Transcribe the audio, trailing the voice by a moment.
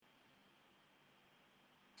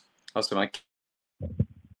Awesome, Mike.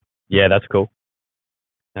 Yeah, that's cool.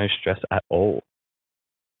 No stress at all.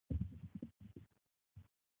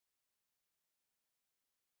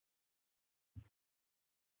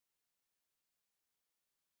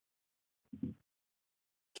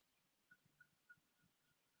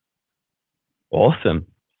 Awesome.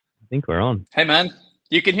 I think we're on. Hey, man,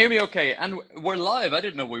 you can hear me okay? And we're live. I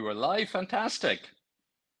didn't know we were live. Fantastic.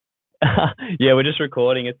 Yeah, we're just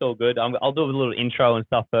recording. It's all good. I'll do a little intro and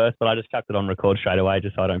stuff first, but I just chucked it on record straight away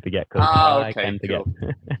just so I don't forget because Ah, I okay, can forget.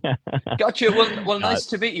 cool. Gotcha. Well, Uh, nice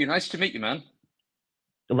to meet you. Nice to meet you, man.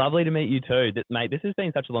 Lovely to meet you too. Mate, this has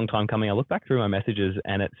been such a long time coming. I looked back through my messages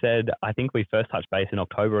and it said, I think we first touched base in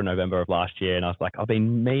October or November of last year. And I was like, I've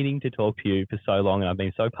been meaning to talk to you for so long and I've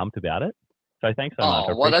been so pumped about it. So thanks so much.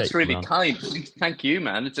 I Oh, well, appreciate that's you coming really on. kind. Thank you,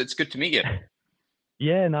 man. It's good to meet you.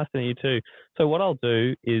 Yeah, nice to meet you too. So what I'll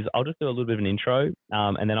do is I'll just do a little bit of an intro,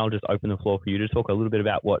 and then I'll just open the floor for you to talk a little bit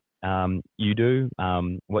about what you do,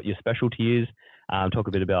 what your specialty is, talk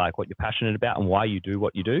a bit about like what you're passionate about and why you do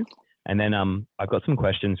what you do. And then I've got some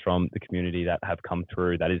questions from the community that have come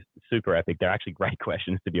through that is super epic. They're actually great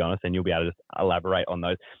questions, to be honest, and you'll be able to just elaborate on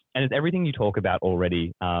those. And it's everything you talk about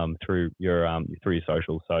already through your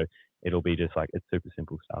socials. So it'll be just like it's super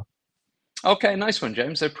simple stuff. Okay, nice one,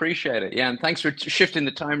 James. I appreciate it. Yeah, and thanks for shifting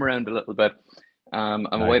the time around a little bit. I'm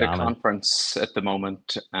No away at a dramas. conference at the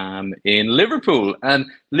moment in Liverpool, and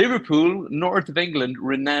Liverpool, north of England,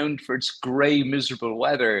 renowned for its grey, miserable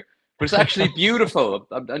weather. But it's actually beautiful.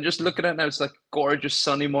 I'm just looking at it now. It's like gorgeous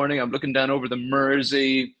sunny morning. I'm looking down over the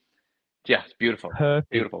Mersey. Yeah, it's beautiful. Perfect.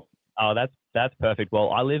 Beautiful. Oh, that's perfect. Well,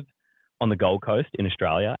 I live on the Gold Coast in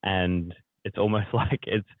Australia, and it's almost like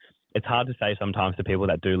it's hard to say sometimes to people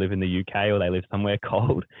that do live in the UK or they live somewhere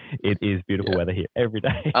cold. It is beautiful Yeah. weather here every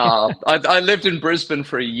day. I lived in Brisbane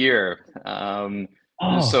for a year.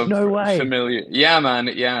 Oh, So no way. familiar. Yeah, man.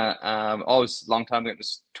 Yeah. Oh, it was a long time ago. It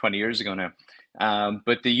was 20 years ago now.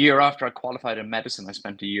 But the year after I qualified in medicine, I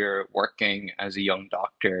spent a year working as a young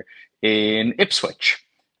doctor in Ipswich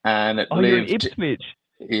and Oh, you're in lived, Ipswich.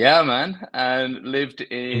 yeah, man, and lived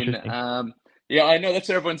in, Interesting. yeah, I know that's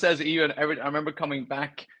what everyone says. Even I remember coming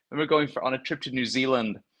back, I remember going on a trip to New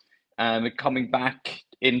Zealand and coming back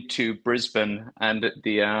into Brisbane, and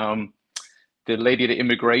the lady at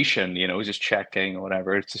immigration, was just checking or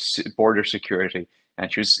whatever, it's border security,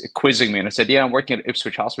 and she was quizzing me, and I said, "Yeah, I'm working at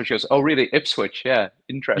Ipswich Hospital." She goes, "Oh, really? Ipswich? Yeah, Yeah,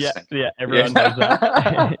 interesting." yeah, everyone does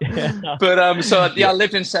that. Yeah. Yeah. But so yeah, Yeah. I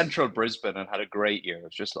lived in central Brisbane and had a great year. It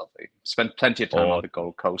was just lovely. Spent plenty of time on the Awesome.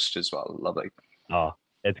 Gold Coast as well. Lovely. Oh,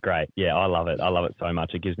 it's great. Yeah, I love it. I love it so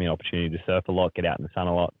much. It gives me an opportunity to surf a lot, get out in the sun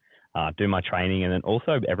a lot, do my training, and then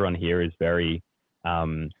also everyone here is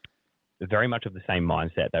um, very much of the same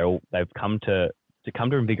mindset. They've come to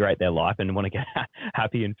invigorate their life and want to get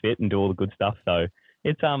happy and fit and do all the good stuff. So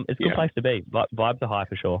it's a good Yeah. place to be. Vibes are high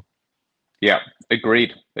for sure. Yeah.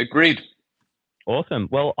 Agreed. Agreed. Awesome.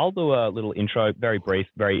 Well, I'll do a little intro, very brief,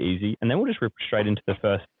 very easy, and then we'll just rip straight into the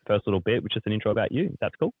first little bit, which is an intro about you.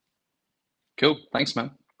 That's cool. Cool. Thanks,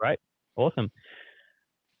 man. Great. Awesome.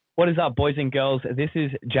 What is up, boys and girls? This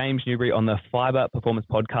is James Newbury on the Phyba Performance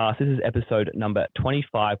Podcast. This is episode number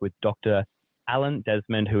 25 with Dr. Alan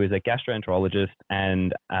Desmond, who is a gastroenterologist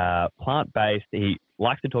and plant-based. He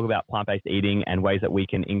likes to talk about plant-based eating and ways that we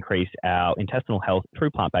can increase our intestinal health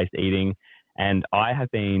through plant-based eating. And I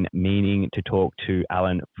have been meaning to talk to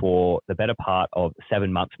Alan for the better part of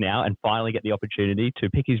 7 months now and finally get the opportunity to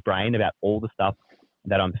pick his brain about all the stuff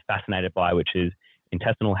that I'm fascinated by, which is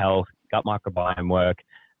intestinal health, gut microbiome work,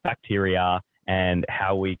 bacteria, and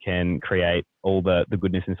how we can create all the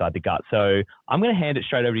goodness inside the gut. So I'm going to hand it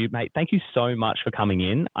straight over to you, mate. Thank you so much for coming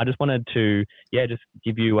in. I just wanted to, yeah, just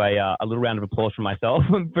give you a little round of applause for myself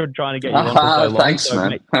for trying to get you on for so long. Thanks, So,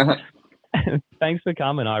 man. mate, thanks for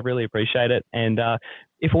coming. I really appreciate it. And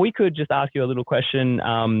if we could just ask you a little question,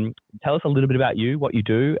 tell us a little bit about you, what you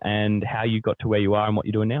do, and how you got to where you are and what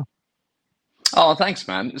you're doing now. Oh, thanks,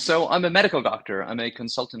 man. So I'm a medical doctor. I'm a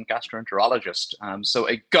consultant gastroenterologist. So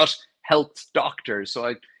a gut health doctor.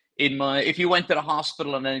 If you went to the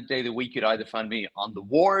hospital on any day of the week, you'd either find me on the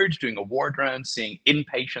ward doing a ward round, seeing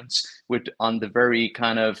inpatients with on the very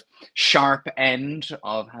kind of sharp end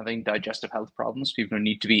of having digestive health problems, people who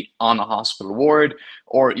need to be on a hospital ward,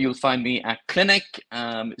 or you'll find me at clinic,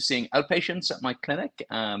 seeing outpatients at my clinic,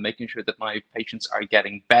 making sure that my patients are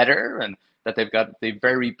getting better and that they've got the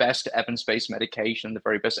very best evidence-based medication, the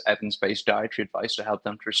very best evidence-based dietary advice to help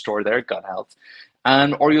them to restore their gut health.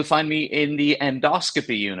 Or you'll find me in the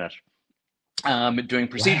endoscopy unit doing Wow.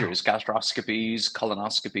 procedures, gastroscopies,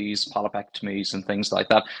 colonoscopies, polypectomies, and things like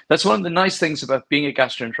that. That's one of the nice things about being a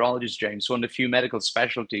gastroenterologist, James. One of the few medical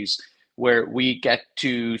specialties where we get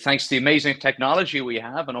to, thanks to the amazing technology we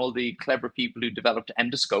have and all the clever people who developed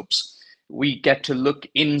endoscopes, we get to look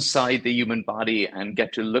inside the human body and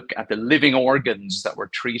get to look at the living organs that we're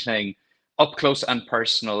treating up close and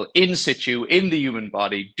personal, in situ, in the human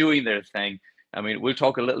body, doing their thing. I mean, we'll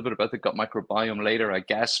talk a little bit about the gut microbiome later, I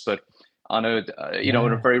guess, but on a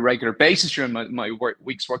on a very regular basis during my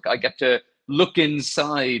week's work, I get to look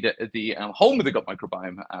inside the home of the gut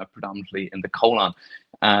microbiome, predominantly in the colon.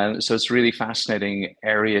 So it's a really fascinating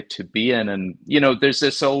area to be in. And, there's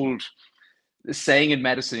this old saying in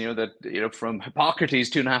medicine, that, from Hippocrates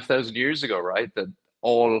 2,500 years ago, right? That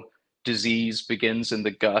all disease begins in the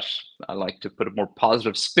gut. I like to put a more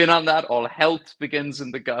positive spin on that. All health begins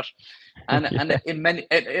in the gut. And, Yeah. and in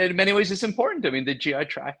many ways, it's important. I mean, the GI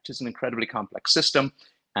tract is an incredibly complex system.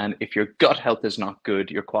 And if your gut health is not good,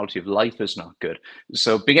 your quality of life is not good.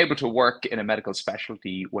 So being able to work in a medical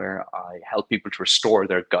specialty where I help people to restore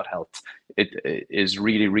their gut health, it is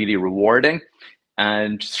really, really rewarding.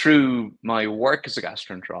 And through my work as a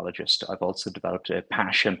gastroenterologist, I've also developed a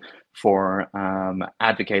passion for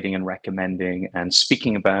advocating and recommending and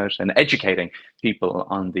speaking about and educating people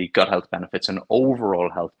on the gut health benefits and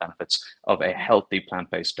overall health benefits of a healthy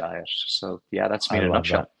plant-based diet. So yeah, that's me in a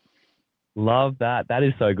nutshell. Love that. That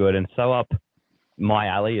is so good and so up my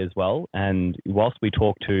alley as well. And whilst we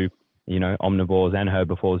talk to, omnivores and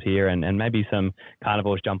herbivores here, and maybe some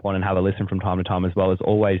carnivores jump on and have a listen from time to time as well, is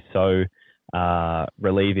always so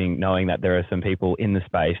relieving knowing that there are some people in the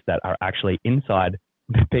space that are actually inside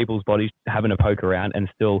people's bodies having a poke around and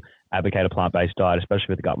still advocate a plant-based diet, especially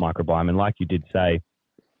with the gut microbiome. And like you did say,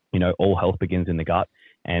 all health begins in the gut.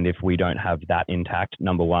 And if we don't have that intact,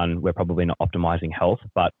 number one, we're probably not optimizing health,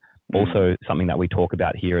 but also something that we talk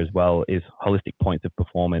about here as well is holistic points of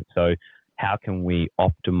performance. So how can we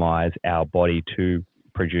optimize our body to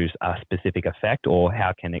produce a specific effect, or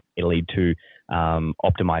how can it lead to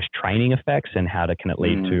optimized training effects, and can it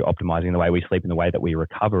lead to optimizing the way we sleep and the way that we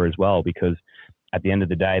recover as well? Because at the end of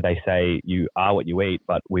the day, they say you are what you eat,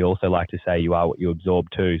 but we also like to say you are what you absorb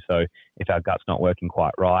too. So if our gut's not working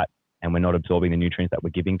quite right and we're not absorbing the nutrients that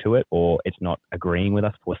we're giving to it, or it's not agreeing with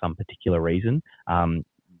us for some particular reason,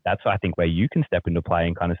 that's, I think, where you can step into play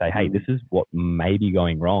and kind of say, hey, this is what may be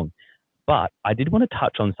going wrong. But I did want to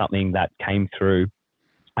touch on something that came through.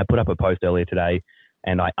 I put up a post earlier today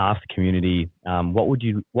and I asked the community, what would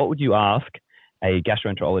you ask a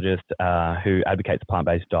gastroenterologist who advocates a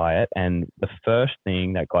plant-based diet? And the first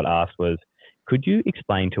thing that got asked was, could you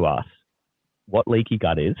explain to us what leaky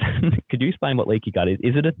gut is? Could you explain what leaky gut is?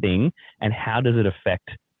 Is it a thing? And how does it affect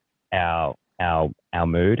our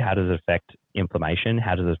mood? How does it affect inflammation?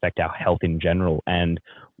 How does it affect our health in general? And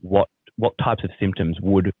what types of symptoms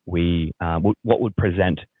would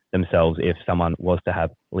present themselves if someone was to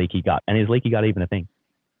have leaky gut? And is leaky gut even a thing?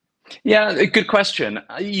 Yeah, a good question.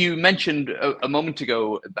 You mentioned a moment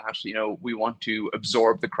ago that we want to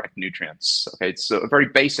absorb the correct nutrients. Okay, it's a very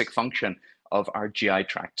basic function of our GI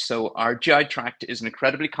tract. So our GI tract is an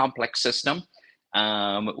incredibly complex system.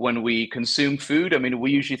 When we consume food, I mean,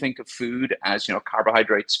 we usually think of food as,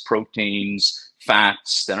 carbohydrates, proteins,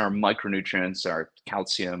 fats, then our micronutrients are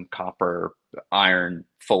calcium, copper, iron,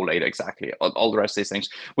 folate, exactly, all the rest of these things.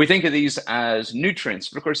 We think of these as nutrients,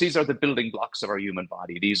 but of course, these are the building blocks of our human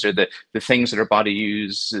body. These are the things that our body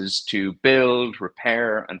uses to build,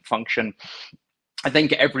 repair, and function. I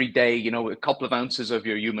think every day, a couple of ounces of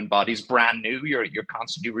your human body is brand new. You're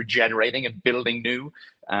constantly regenerating and building new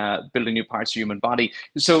parts of your human body.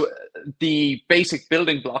 So the basic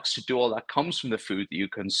building blocks to do all that comes from the food that you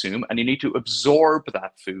consume, and you need to absorb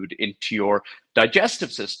that food into your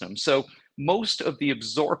digestive system. So most of the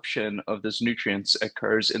absorption of those nutrients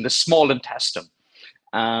occurs in the small intestine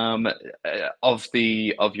of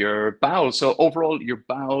your bowel. So overall, your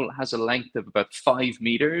bowel has a length of about 5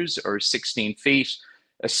 meters or 16 feet,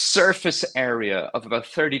 a surface area of about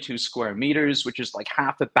 32 square meters, which is like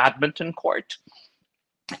half a badminton court.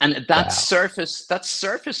 And that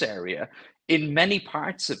surface area, in many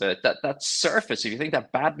parts of it, that surface, if you think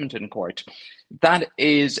that badminton court, that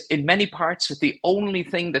is in many parts with the only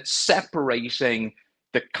thing that's separating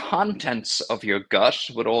the contents of your gut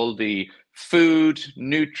with all the food,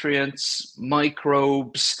 nutrients,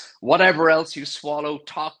 microbes, whatever else you swallow,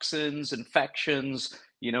 toxins, infections.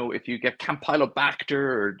 If you get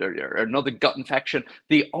Campylobacter or another gut infection,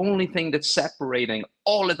 the only thing that's separating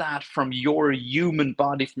all of that from your human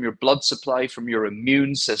body, from your blood supply, from your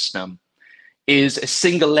immune system, is a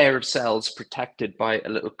single layer of cells protected by a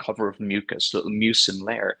little cover of mucus, a little mucin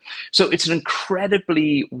layer. So it's an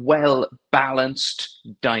incredibly well-balanced,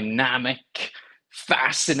 dynamic,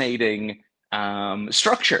 fascinating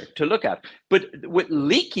structure to look at. But with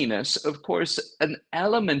leakiness, of course, an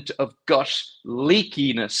element of gut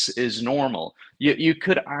leakiness is normal. You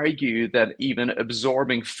could argue that even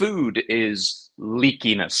absorbing food is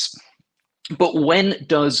leakiness. But when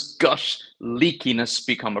does gut leakiness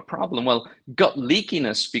become a problem? Well, gut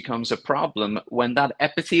leakiness becomes a problem when that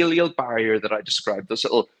epithelial barrier that I described, this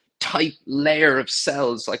little tight layer of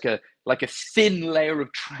cells, like a thin layer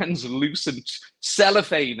of translucent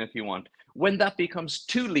cellophane, if you want, when that becomes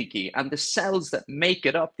too leaky and the cells that make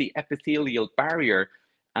it up, the epithelial barrier,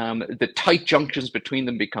 the tight junctions between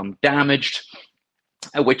them become damaged,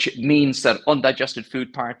 which means that undigested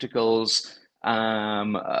food particles,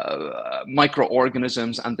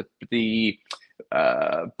 microorganisms, and the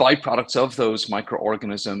byproducts of those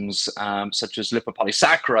microorganisms, such as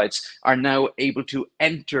lipopolysaccharides, are now able to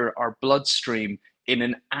enter our bloodstream in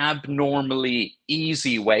an abnormally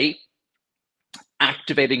easy way,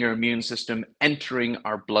 activating our immune system, entering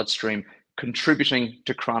our bloodstream, contributing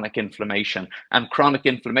to chronic inflammation. And chronic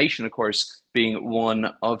inflammation, of course, being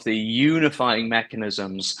one of the unifying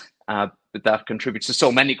mechanisms that contributes to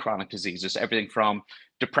so many chronic diseases, everything from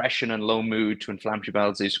depression and low mood to inflammatory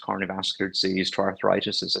bowel disease, to cardiovascular disease, to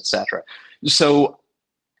arthritis, etc. So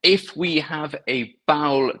if we have a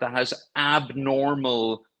bowel that has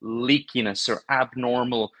abnormal leakiness or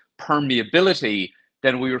abnormal permeability,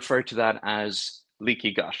 then we refer to that as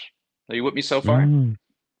leaky gut. Are you with me so far?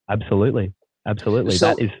 Absolutely. Absolutely. So,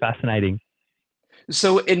 that is fascinating.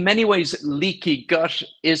 So in many ways, leaky gut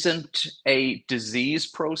isn't a disease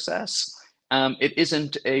process. It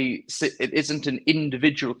isn't an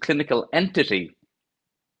individual clinical entity.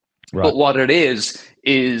 Right. But what it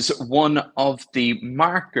is one of the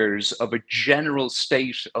markers of a general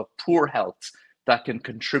state of poor health that can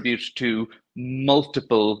contribute to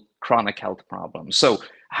multiple chronic health problems. So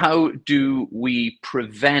how do we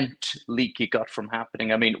prevent leaky gut from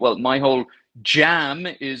happening? I mean, well, my whole jam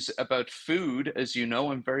is about food. As you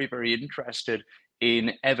know, I'm very, very interested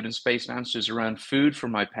in evidence-based answers around food for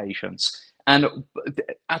my patients. And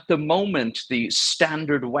at the moment, the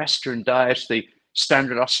standard Western diet, the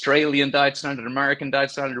standard Australian diet, standard American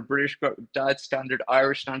diet, standard British diet, standard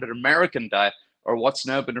Irish, standard American diet, or what's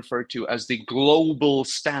now been referred to as the global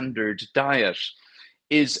standard diet,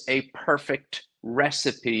 is a perfect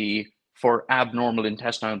recipe for abnormal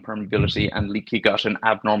intestinal permeability and leaky gut and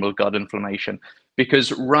abnormal gut inflammation.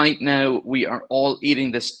 Because right now we are all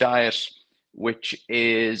eating this diet, which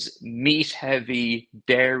is meat heavy,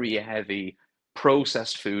 dairy heavy,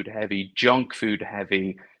 processed food heavy, junk food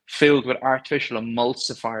heavy, filled with artificial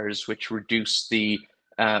emulsifiers, which reduce the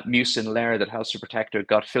mucin layer that helps to protect our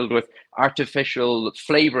gut, filled with artificial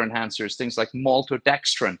flavor enhancers, things like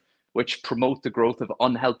maltodextrin, which promote the growth of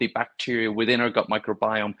unhealthy bacteria within our gut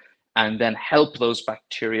microbiome and then help those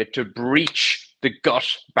bacteria to breach the gut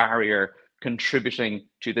barrier, contributing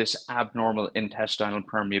to this abnormal intestinal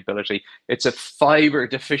permeability. It's a fiber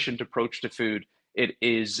deficient approach to food. It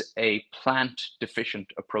is a plant deficient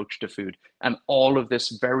approach to food. And all of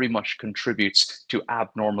this very much contributes to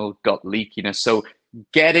abnormal gut leakiness. So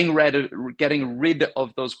getting rid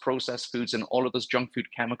of those processed foods and all of those junk food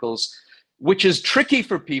chemicals, which is tricky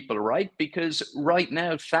for people, right? Because right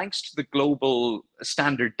now, thanks to the global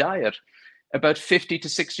standard diet, about 50 to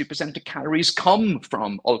 60% of calories come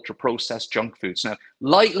from ultra-processed junk foods. Now,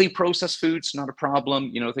 lightly processed foods, not a problem.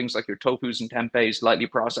 You know, things like your tofus and tempehs, lightly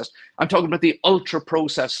processed. I'm talking about the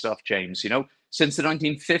ultra-processed stuff, James. You know, since the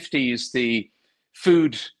 1950s, the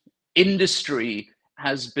food industry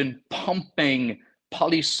has been pumping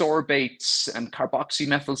polysorbates and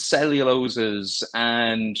carboxymethylcelluloses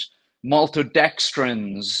and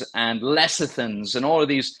maltodextrins and lecithins and all of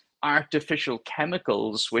these artificial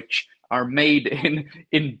chemicals, which are made in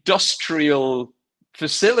industrial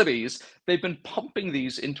facilities. They've been pumping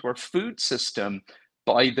these into our food system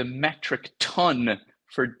by the metric ton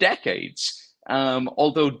for decades.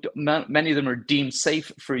 Although many of them are deemed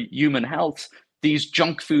safe for human health, these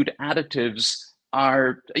junk food additives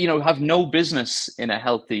are, have no business in a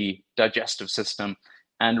healthy digestive system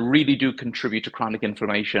and really do contribute to chronic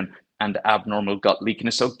inflammation and abnormal gut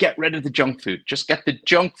leakiness. So get rid of the junk food. Just get the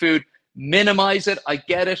junk food, minimize it. I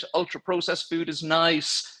get it. Ultra-processed food is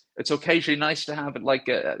nice. It's occasionally nice to have it like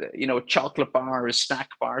a chocolate bar, a snack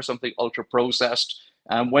bar, something ultra-processed.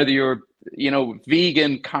 Whether you're,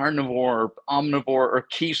 vegan, carnivore, omnivore, or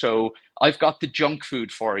keto, I've got the junk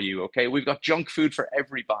food for you, okay? We've got junk food for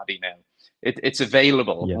everybody now. It's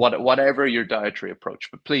available, yeah. Whatever your dietary approach.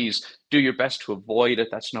 But please do your best to avoid it.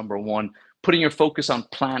 That's number one. Putting your focus on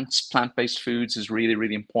plants, plant-based foods is really,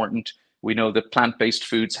 really important. We know that plant-based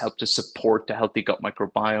foods help to support the healthy gut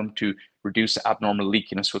microbiome, to reduce abnormal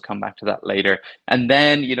leakiness. We'll come back to that later. And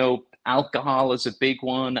then, alcohol is a big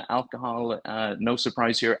one. Alcohol, no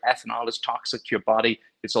surprise here, ethanol is toxic to your body.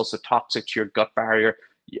 It's also toxic to your gut barrier.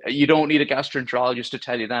 You don't need a gastroenterologist to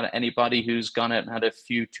tell you that. Anybody who's gone out and had a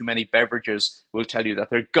few too many beverages will tell you that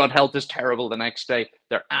their gut health is terrible the next day.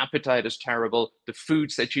 Their appetite is terrible. The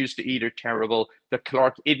foods they choose to eat are terrible. The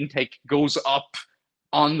caloric intake goes up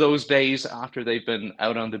on those days after they've been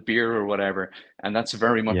out on the beer or whatever. And that's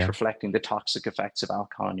very much reflecting the toxic effects of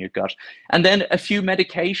alcohol in your gut. And then a few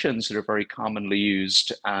medications that are very commonly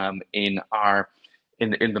used in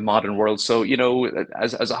the modern world. So,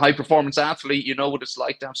 as a high performance athlete, you know what it's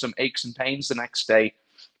like to have some aches and pains the next day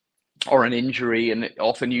or an injury, and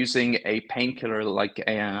often using a painkiller like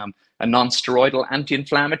a non-steroidal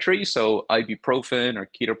anti-inflammatory. So ibuprofen or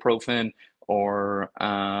ketoprofen or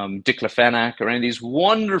diclofenac or any of these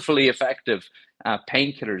wonderfully effective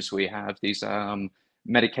painkillers. We have these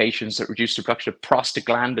medications that reduce the production of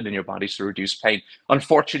prostaglandin in your body to reduce pain.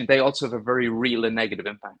 Unfortunately, they also have a very real and negative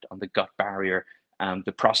impact on the gut barrier.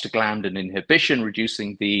 The prostaglandin inhibition,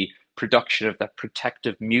 reducing the production of that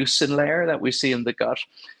protective mucin layer that we see in the gut.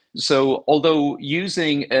 So although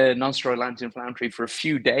using a non-steroidal anti-inflammatory for a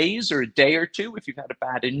few days or a day or two, if you've had a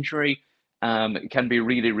bad injury, it can be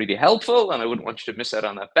really, really helpful, and I wouldn't want you to miss out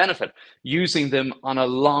on that benefit. Using them on a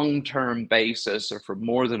long-term basis or for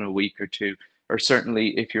more than a week or two, or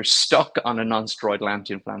certainly if you're stuck on a non-steroidal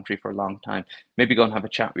anti-inflammatory for a long time, maybe go and have a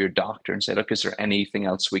chat with your doctor and say, look, is there anything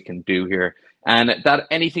else we can do here? And that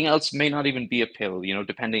anything else may not even be a pill,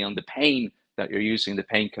 depending on the pain that you're using the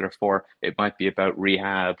painkiller for. It might be about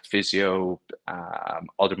rehab, physio,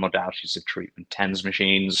 other modalities of treatment, TENS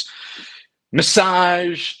machines,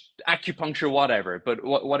 massage, acupuncture, whatever. But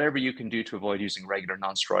whatever you can do to avoid using regular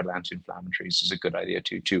non-steroidal anti-inflammatories is a good idea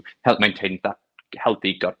to help maintain that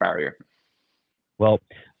healthy gut barrier. Well,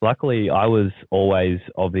 luckily, I was always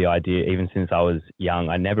of the idea, even since I was young,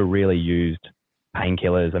 I never really used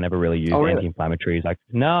painkillers. I never really used anti-inflammatories.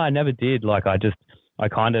 No, I never did. I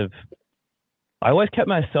always kept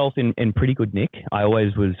myself in pretty good nick. I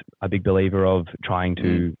always was a big believer of trying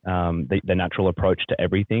to the natural approach to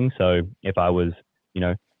everything. So if I was,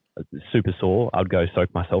 super sore, I'd go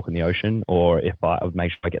soak myself in the ocean, or if I would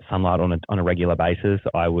make sure I get sunlight on a regular basis,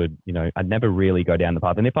 I would, I'd never really go down the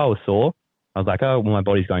path. And if I was sore, I was like, oh, well, my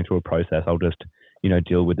body's going through a process. I'll just,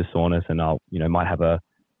 deal with the soreness, and I'll, might have a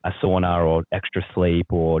sauna or extra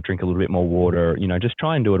sleep or drink a little bit more water, just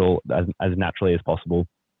try and do it all as naturally as possible.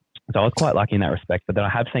 So I was quite lucky in that respect. But then I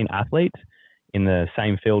have seen athletes in the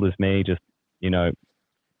same field as me, just,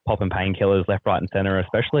 popping painkillers left, right, and center,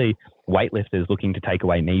 especially weightlifters looking to take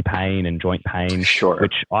away knee pain and joint pain,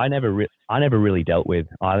 which I never really dealt with.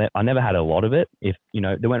 I never had a lot of it. If,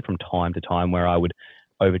 they went from time to time where I would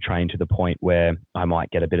overtrain to the point where I might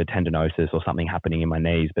get a bit of tendinosis or something happening in my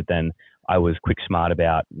knees. But then I was quick smart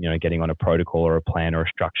about, getting on a protocol or a plan or a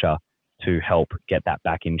structure to help get that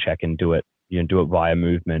back in check and do it via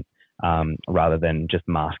movement, rather than just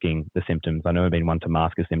masking the symptoms. I never been one to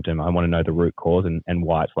mask a symptom. I want to know the root cause and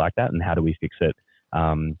why it's like that, and how do we fix it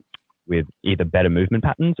with either better movement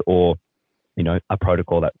patterns or, a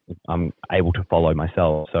protocol that I'm able to follow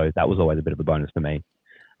myself. So that was always a bit of a bonus for me.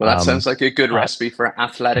 Well, that sounds like a good recipe for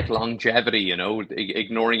athletic longevity,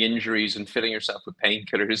 ignoring injuries and filling yourself with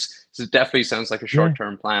painkillers. So it definitely sounds like a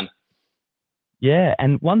short-term plan. Yeah,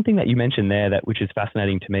 and one thing that you mentioned there which is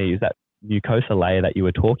fascinating to me is that mucosa layer that you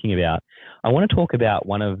were talking about. I want to talk about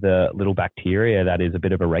one of the little bacteria that is a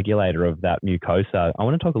bit of a regulator of that mucosa. I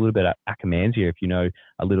want to talk a little bit about Akkermansia, if you know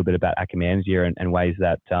a little bit about Akkermansia and ways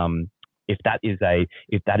that if that is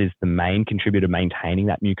the main contributor maintaining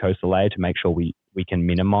that mucosa layer to make sure we can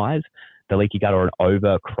minimize the leaky gut or an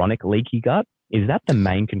over chronic leaky gut. Is that the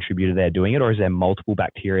main contributor there doing it, or is there multiple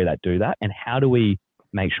bacteria that do that? And how do we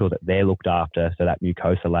make sure that they're looked after so that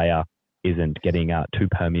mucosa layer isn't getting too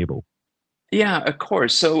permeable? Yeah, of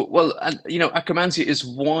course. So, well, Akkermansia is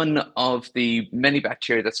one of the many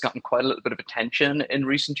bacteria that's gotten quite a little bit of attention in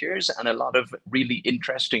recent years, and a lot of really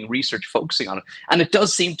interesting research focusing on it. And it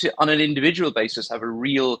does seem to, on an individual basis, have a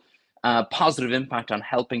real positive impact on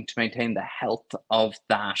helping to maintain the health of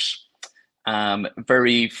that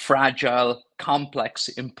very fragile, complex,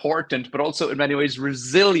 important, but also in many ways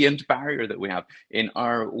resilient barrier that we have in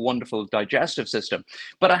our wonderful digestive system.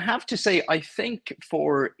 But I have to say, I think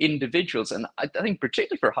for individuals, and I think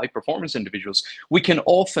particularly for high performance individuals, we can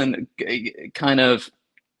often kind of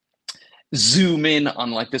zoom in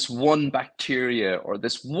on like this one bacteria or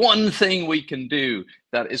this one thing we can do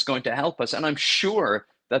that is going to help us. And I'm sure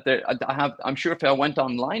that I'm sure if I went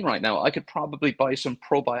online right now, I could probably buy some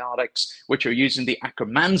probiotics which are using the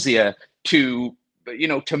Akkermansia to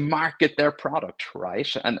to market their product, right?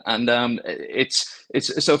 And it's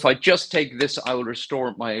so if I just take this, I will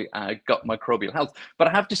restore my gut microbial health. But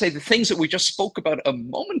I have to say, the things that we just spoke about a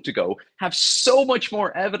moment ago have so much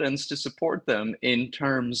more evidence to support them in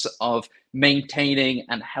terms of maintaining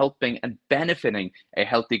and helping and benefiting a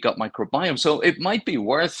healthy gut microbiome. So it might be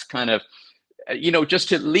worth kind of just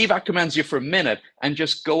to leave Akkermansia for a minute and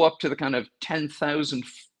just go up to the kind of 10,000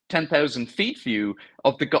 feet view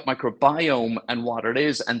of the gut microbiome and what it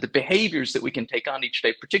is and the behaviors that we can take on each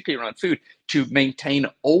day, particularly around food, to maintain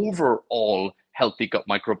overall healthy gut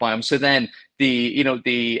microbiome. So then the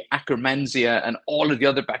Akkermansia and all of the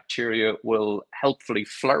other bacteria will helpfully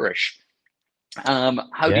flourish.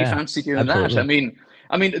 How do you fancy doing that? Absolutely.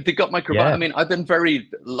 I mean the gut microbiome. Yeah. I mean, I've been very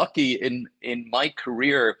lucky in my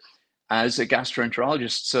career as a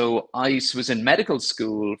gastroenterologist. So I was in medical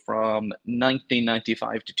school from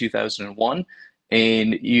 1995 to 2001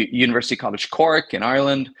 in University College Cork in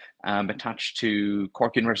Ireland, attached to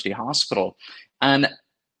Cork University Hospital. And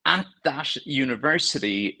at that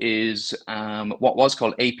university is what was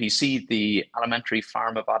called APC, the Alimentary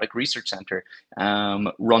Pharmacologic Research Centre,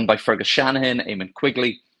 run by Fergus Shanahan, Eamon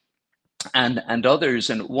Quigley, and others,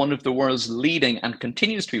 and one of the world's leading, and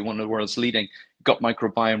continues to be one of the world's leading, gut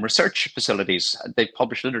microbiome research facilities. They've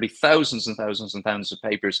published literally thousands and thousands and thousands of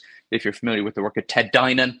papers. If you're familiar with the work of Ted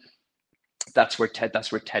Dinan, that's where Ted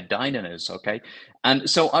Dinan is. Okay. And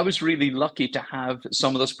so I was really lucky to have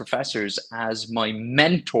some of those professors as my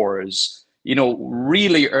mentors,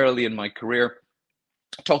 really early in my career,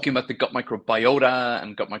 talking about the gut microbiota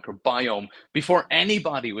and gut microbiome before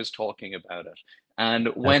anybody was talking about it. And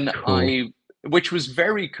which was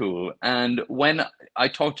very cool. And when I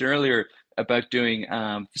talked earlier about doing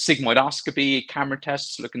sigmoidoscopy, camera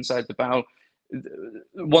tests, look inside the bowel,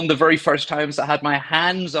 one of the very first times I had my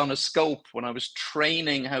hands on a scope when I was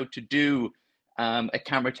training how to do a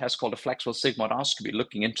camera test called a flexible sigmoidoscopy,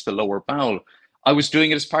 looking into the lower bowel. I was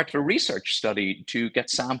doing it as part of a research study to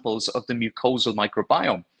get samples of the mucosal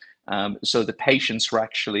microbiome. So the patients were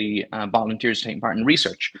actually volunteers taking part in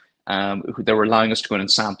research. They were allowing us to go in and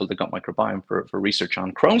sample the gut microbiome for research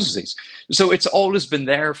on Crohn's disease. So it's always been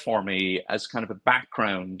there for me as kind of a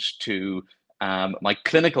background to my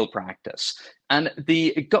clinical practice. And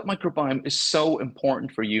the gut microbiome is so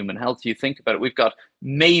important for human health. You think about it, we've got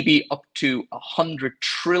maybe up to 100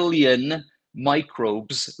 trillion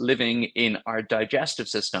microbes living in our digestive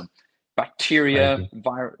system. Bacteria,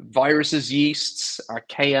 viruses, yeasts,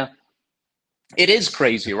 archaea. It is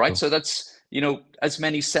crazy, right? So that's, as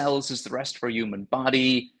many cells as the rest of our human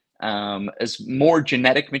body, as more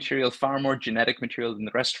genetic material, far more genetic material than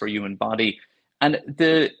the rest of our human body. And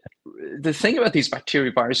the thing about these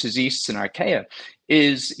bacteria, viruses, yeasts, and archaea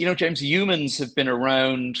is, James, humans have been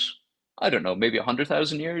around, I don't know, maybe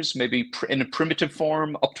 100,000 years, maybe in a primitive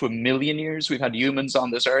form, up to 1 million years. We've had humans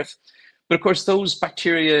on this earth. But of course, those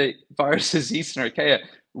bacteria, viruses, yeast, and archaea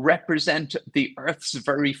represent the Earth's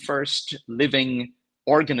very first living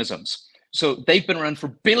organisms. So they've been around for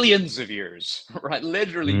billions of years, right?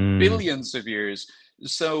 Literally billions of years.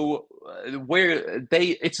 So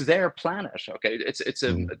it's their planet, okay?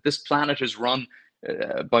 This planet is run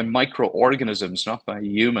by microorganisms, not by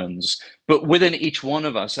humans. But within each one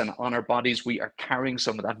of us and on our bodies, we are carrying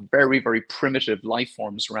some of that very, very primitive life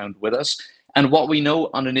forms around with us. And what we know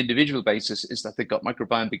on an individual basis is that the gut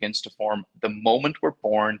microbiome begins to form the moment we're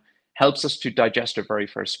born, helps us to digest our very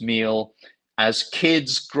first meal. As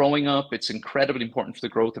kids growing up, it's incredibly important for the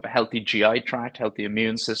growth of a healthy GI tract, healthy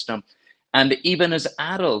immune system. And even as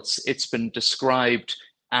adults, it's been described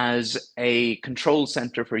as a control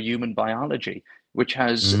center for human biology, which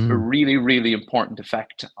has a really, really important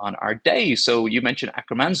effect on our day. So you mentioned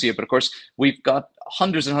Akkermansia, but of course, we've got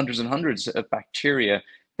hundreds and hundreds and hundreds of bacteria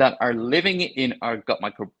that are living in our gut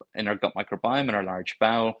microbiome, in our large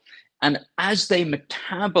bowel. And as they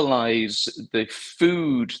metabolize the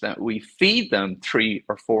food that we feed them 3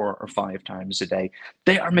 or 4 or 5 times a day,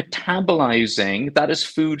 they are metabolizing, that is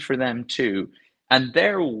food for them too. And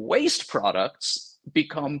their waste products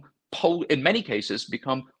in many cases,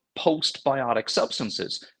 become postbiotic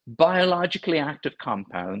substances, biologically active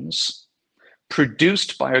compounds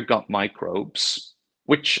produced by our gut microbes,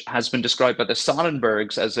 which has been described by the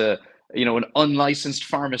Sonnenbergs as an unlicensed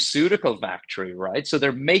pharmaceutical factory, right? So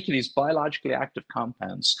they're making these biologically active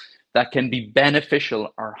compounds that can be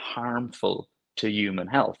beneficial or harmful to human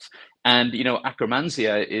health. And,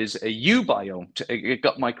 Akkermansia is a eubiome, a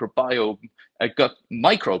gut microbiome, a gut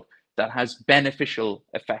microbe that has beneficial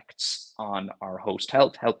effects on our host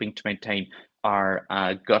health, helping to maintain our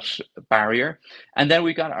gut barrier. And then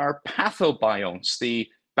we got our pathobionts, the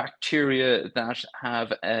bacteria that have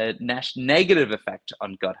a net negative effect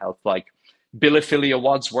on gut health, like Bilophila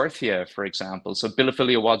wadsworthia, for example. So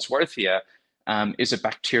Bilophila wadsworthia is a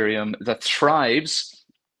bacterium that thrives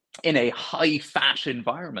in a high fat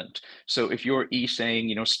environment. So if you're eating,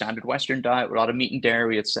 standard Western diet with a lot of meat and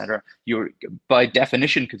dairy, etc., you're by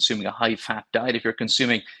definition consuming a high fat diet. If you're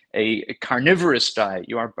consuming a carnivorous diet,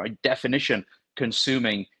 you are by definition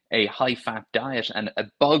consuming a high fat diet. And a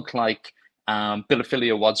bug like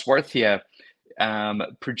Bilophila wadsworthia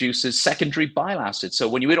produces secondary bile acids. So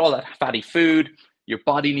when you eat all that fatty food, your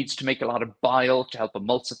body needs to make a lot of bile to help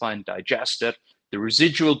emulsify and digest it. The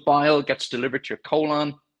residual bile gets delivered to your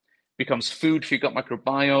colon, becomes food for your gut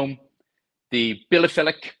microbiome. The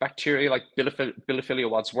bilophilic bacteria like Bilophila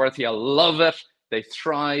wadsworthia love it. They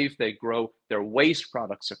thrive, they grow. Their waste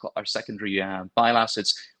products are secondary bile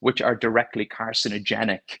acids, which are directly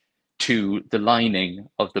carcinogenic to the lining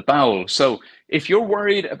of the bowel. So if you're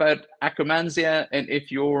worried about Akkermansia, and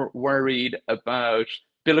if you're worried about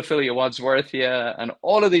Bilophila wadsworthia and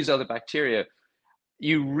all of these other bacteria,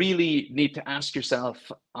 you really need to ask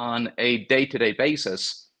yourself on a day-to-day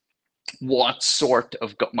basis, what sort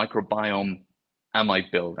of gut microbiome am I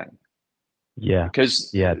building? Yeah, because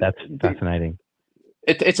that's fascinating.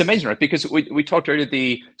 It's amazing, right? Because we talked earlier,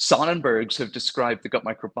 the Sonnenbergs have described the gut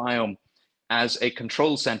microbiome as a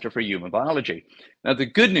control center for human biology. Now, the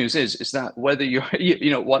good news is that whether you're,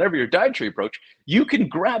 whatever your dietary approach, you can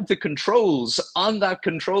grab the controls on that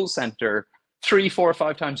control center 3, 4,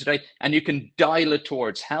 5 times a day, and you can dial it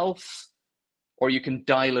towards health, or you can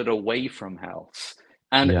dial it away from health.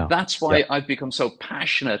 And that's why I've become so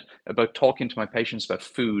passionate about talking to my patients about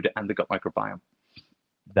food and the gut microbiome.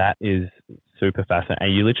 That is super fascinating.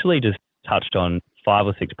 And you literally just touched on 5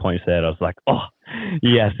 or 6 points there. I was like, oh,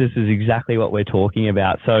 yes, this is exactly what we're talking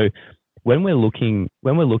about. So when we're looking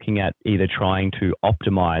at either trying to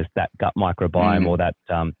optimize that gut microbiome or that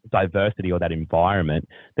diversity or that environment,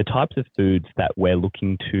 the types of foods that we're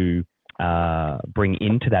looking to bring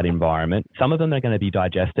into that environment, some of them are going to be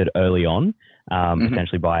digested early on,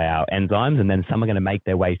 potentially by our enzymes, and then some are going to make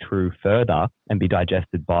their way through further and be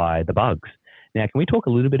digested by the bugs. Now, can we talk a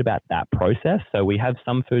little bit about that process? So we have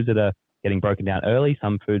some foods that are getting broken down early,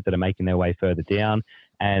 some foods that are making their way further down,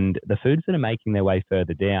 and the foods that are making their way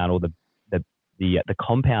further down, or the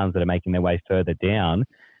compounds that are making their way further down,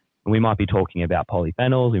 we might be talking about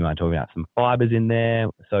polyphenols, we might be talking about some fibers in there.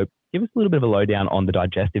 So give us a little bit of a lowdown on the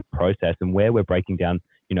digestive process and where we're breaking down,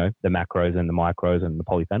 the macros and the micros and the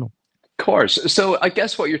polyphenols. Of course. So I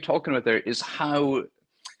guess what you're talking about there is how,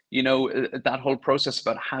 that whole process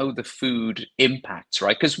about how the food impacts,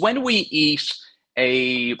 right? Because when we eat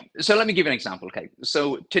so let me give you an example. Okay.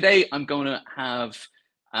 So today I'm going to have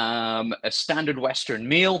a standard Western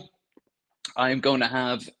meal. I'm going to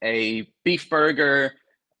have a beef burger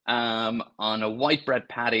on a white bread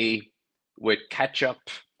patty with ketchup,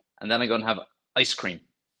 and then I'm going to have ice cream.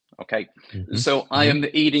 Okay. So I'm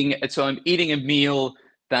eating a meal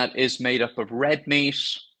that is made up of red meat.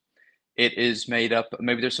 It is made up,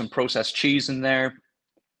 maybe there's some processed cheese in there.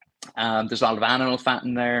 There's a lot of animal fat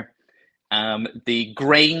in there. The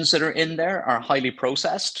grains that are in there are highly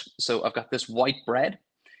processed. So I've got this white bread,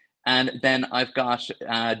 and then I've got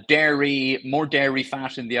more dairy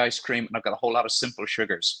fat in the ice cream, and I've got a whole lot of simple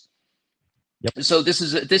sugars. Yep. So this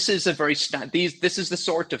is a very this is the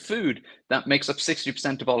sort of food that makes up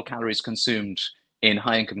 60% of all calories consumed in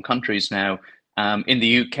high-income countries now. In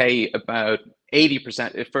the UK, about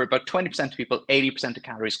 80%, for about 20% of people, 80% of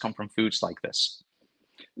calories come from foods like this.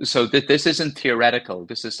 So this isn't theoretical.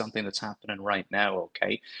 This is something that's happening right now,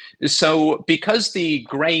 okay? So because the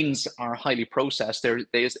grains are highly processed,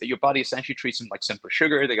 your body essentially treats them like simple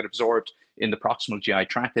sugar. They get absorbed in the proximal GI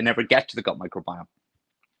tract. They never get to the gut microbiome.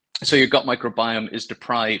 So your gut microbiome is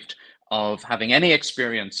deprived of having any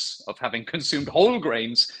experience of having consumed whole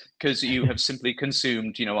grains, because you have simply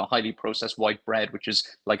consumed, a highly processed white bread, which is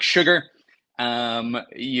like sugar.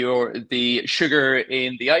 The sugar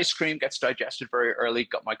in the ice cream gets digested very early.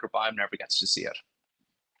 Gut microbiome never gets to see it.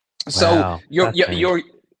 So you're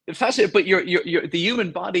fascinated, but the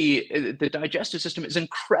human body, the digestive system is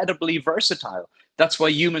incredibly versatile. That's why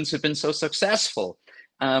humans have been so successful.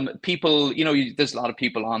 People, there's a lot of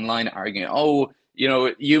people online arguing,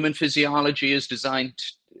 human physiology is designed,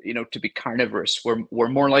 to be carnivorous. We're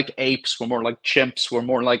more like apes. We're more like chimps. We're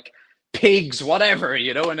more like pigs, whatever,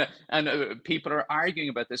 and people are arguing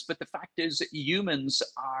about this. But the fact is, the human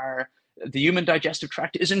digestive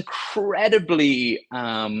tract is incredibly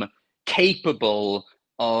capable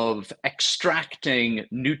of extracting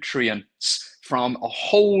nutrients from a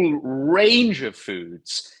whole range of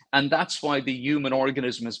foods. And that's why the human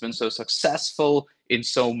organism has been so successful in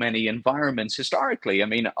so many environments historically. I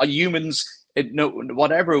mean, humans, no,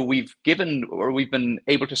 whatever we've given or we've been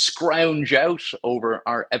able to scrounge out over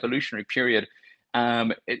our evolutionary period,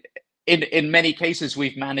 in many cases,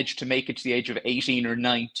 we've managed to make it to the age of 18 or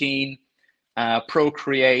 19,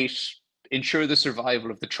 procreate, ensure the survival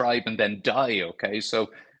of the tribe, and then die. Okay, so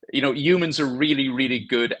humans are really, really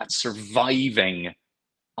good at surviving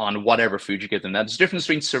on whatever food you give them. Now, there's a difference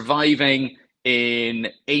between surviving in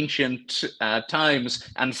ancient times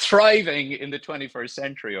and thriving in the 21st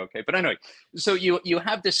century. Okay, but anyway, so you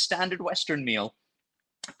have this standard Western meal,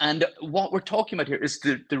 and what we're talking about here is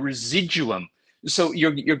the residuum. So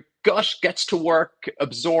your gut gets to work,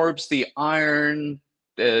 absorbs the iron.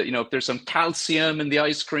 If there's some calcium in the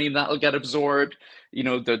ice cream, that'll get absorbed.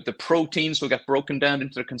 The proteins will get broken down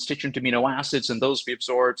into their constituent amino acids, and those will be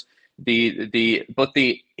absorbed. But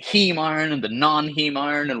the heme iron and the non-heme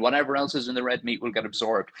iron and whatever else is in the red meat will get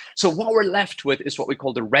absorbed. So what we're left with is what we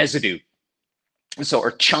call the residue. So,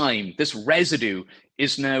 or chyme. This residue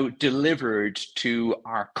is now delivered to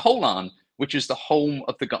our colon, which is the home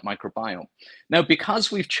of the gut microbiome. Now,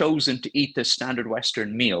 because we've chosen to eat this standard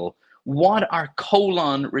Western meal, what our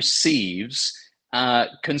colon receives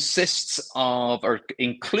consists of or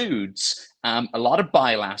includes a lot of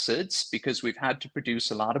bile acids, because we've had to produce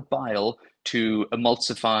a lot of bile to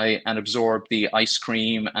emulsify and absorb the ice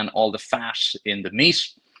cream and all the fat in the meat.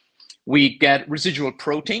 We get residual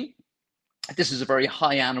protein. This is a very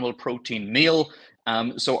high animal protein meal.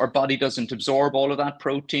 So our body doesn't absorb all of that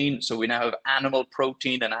protein. So we now have animal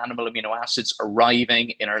protein and animal amino acids arriving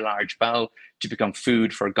in our large bowel to become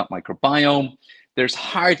food for our gut microbiome. There's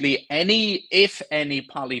hardly any, if any,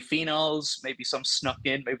 polyphenols, maybe some snuck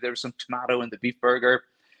in, maybe there was some tomato in the beef burger.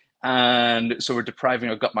 And so we're depriving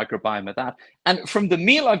our gut microbiome of that. And from the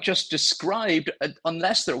meal I've just described,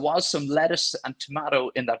 unless there was some lettuce and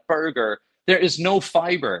tomato in that burger, there is no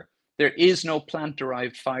fiber. There is no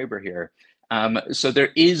plant-derived fiber here. So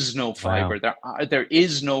there is no fiber. Wow. There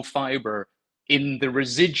is no fiber in the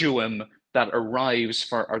residuum that arrives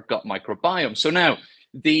for our gut microbiome. So now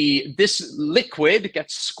this liquid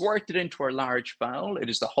gets squirted into our large bowel. It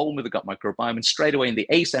is the home of the gut microbiome, and straight away in the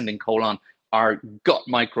ascending colon, our gut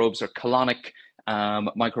microbes or colonic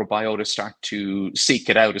microbiota start to seek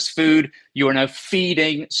it out as food. You are now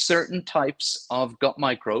feeding certain types of gut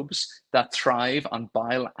microbes that thrive on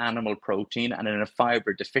bile animal protein and in a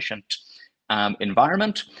fiber deficient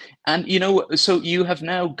environment. And, so you have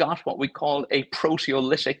now got what we call a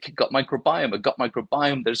proteolytic gut microbiome, a gut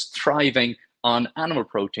microbiome that's thriving on animal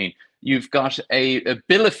protein. You've got a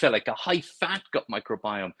bilophilic, a high fat gut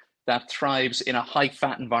microbiome that thrives in a high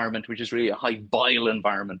fat environment, which is really a high bile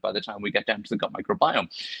environment by the time we get down to the gut microbiome.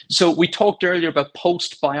 So we talked earlier about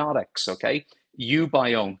postbiotics, okay?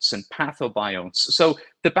 Eubionts and pathobionts. So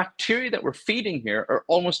the bacteria that we're feeding here are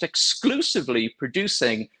almost exclusively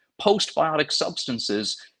producing postbiotic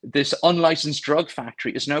substances. This unlicensed drug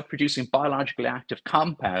factory is now producing biologically active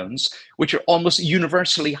compounds, which are almost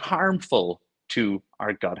universally harmful to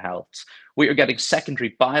our gut health. We are getting secondary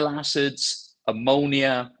bile acids,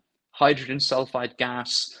 ammonia, hydrogen sulfide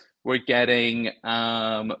gas. We're getting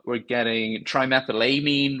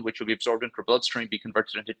trimethylamine, which will be absorbed into our bloodstream, be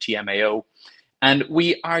converted into TMAO. And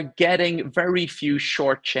we are getting very few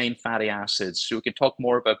short chain fatty acids. So we can talk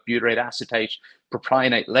more about butyrate acetate,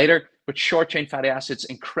 propionate later, but short chain fatty acids,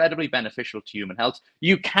 incredibly beneficial to human health.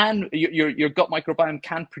 Your gut microbiome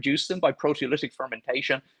can produce them by proteolytic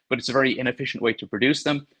fermentation, but it's a very inefficient way to produce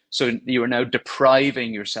them. So you are now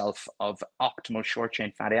depriving yourself of optimal short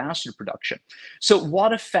chain fatty acid production. So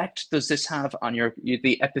what effect does this have on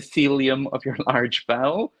the epithelium of your large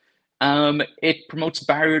bowel? It promotes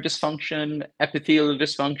barrier dysfunction, epithelial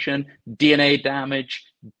dysfunction, DNA damage,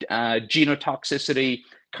 genotoxicity,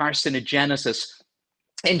 carcinogenesis.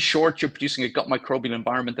 In short, you're producing a gut microbial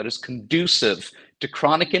environment that is conducive to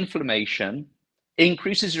chronic inflammation,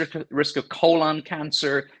 increases your risk of colon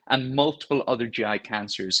cancer and multiple other GI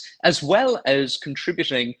cancers, as well as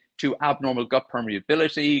contributing to abnormal gut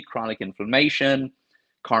permeability, chronic inflammation,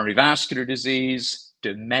 coronary vascular disease,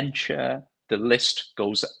 dementia. The list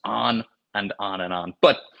goes on and on and on.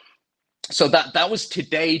 But so that was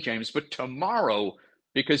today, James. But tomorrow,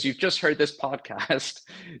 because you've just heard this podcast,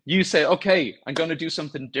 you say, okay, I'm going to do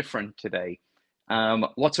something different today.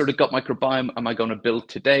 What sort of gut microbiome am I going to build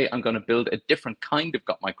today? I'm going to build a different kind of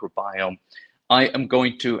gut microbiome. I am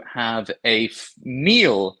going to have a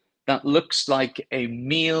meal that looks like a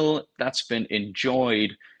meal that's been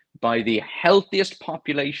enjoyed by the healthiest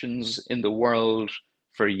populations in the world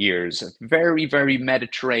for years. A very, very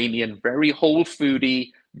Mediterranean, very whole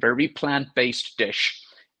foody, very plant-based dish.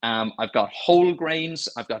 I've got whole grains,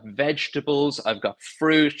 I've got vegetables, I've got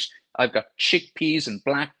fruit, I've got chickpeas and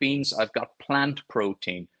black beans, I've got plant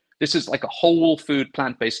protein. This is like a whole food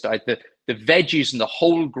plant-based diet. The veggies and the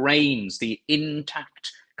whole grains, the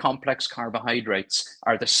intact complex carbohydrates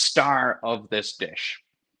are the star of this dish.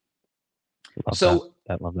 Love So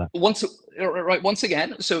that. I love that. once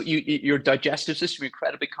again, so your digestive system, your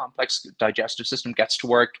incredibly complex digestive system gets to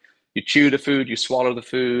work. You chew the food, you swallow the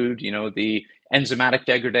food, you know, the enzymatic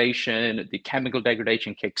degradation, the chemical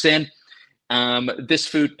degradation kicks in. This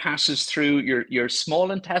food passes through your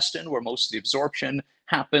small intestine where most of the absorption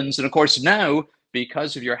happens. And of course, now,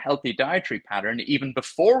 because of your healthy dietary pattern, even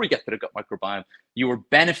before we get to the gut microbiome, you are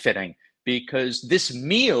benefiting because this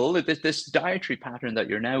meal, this dietary pattern that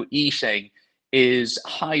you're now eating is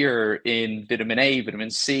higher in vitamin A, vitamin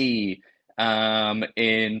C,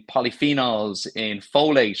 in polyphenols, in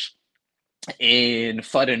folate, in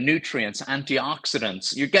phytonutrients,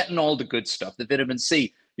 antioxidants. You're getting all the good stuff, the vitamin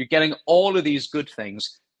C. You're getting all of these good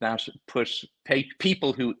things that put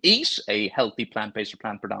people who eat a healthy plant-based or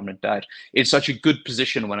plant-predominant diet in such a good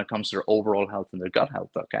position when it comes to their overall health and their gut health,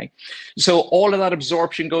 okay? So all of that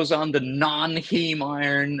absorption goes on. The non-heme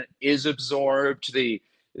iron is absorbed. The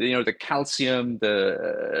calcium,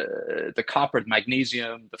 the copper, the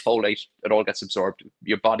magnesium, the folate, it all gets absorbed.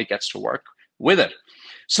 Your body gets to work with it.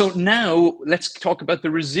 So now let's talk about the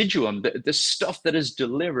residuum, the stuff that is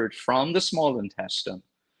delivered from the small intestine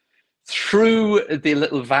through the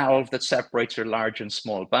little valve that separates your large and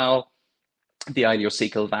small bowel, the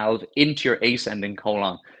ileocecal valve, into your ascending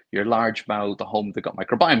colon, your large bowel, the home of the gut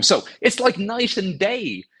microbiome. So it's like night and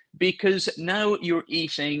day because now you're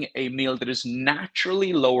eating a meal that is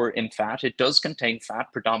naturally lower in fat. It does contain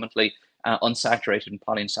fat, predominantly unsaturated and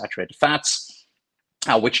polyunsaturated fats,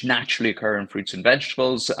 which naturally occur in fruits and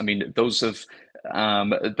vegetables. I mean, those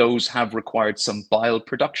have required some bile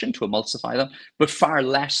production to emulsify them, but far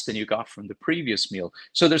less than you got from the previous meal.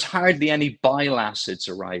 So there's hardly any bile acids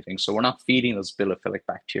arriving. So we're not feeding those bilophilic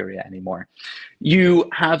bacteria anymore. You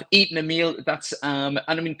have eaten a meal that's, and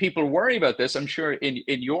I mean, people worry about this. I'm sure in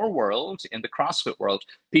your world, in the CrossFit world,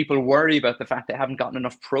 people worry about the fact they haven't gotten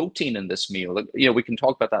enough protein in this meal. You know, we can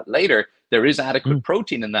talk about that later. There is adequate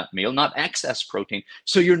protein in that meal, not excess protein.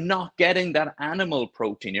 So you're not getting that animal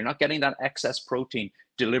protein. You're not getting that excess protein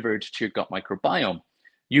delivered to your gut microbiome.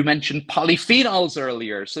 You mentioned polyphenols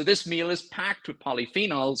earlier. So this meal is packed with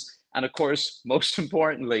polyphenols. And of course, most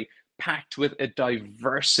importantly, packed with a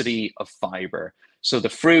diversity of fiber. So the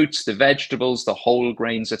fruits, the vegetables, the whole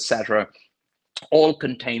grains, etc., all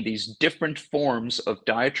contain these different forms of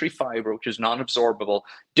dietary fiber, which is non-absorbable,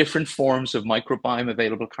 different forms of microbiome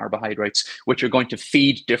available carbohydrates, which are going to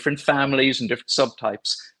feed different families and different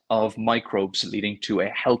subtypes of microbes, leading to a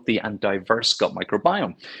healthy and diverse gut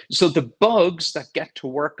microbiome. So the bugs that get to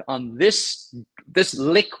work on this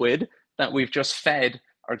liquid that we've just fed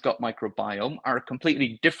our gut microbiome are a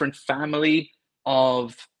completely different family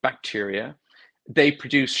of bacteria. They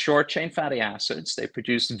produce short-chain fatty acids, they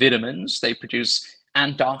produce vitamins, they produce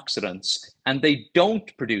antioxidants, and they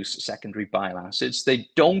don't produce secondary bile acids. They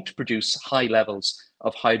don't produce high levels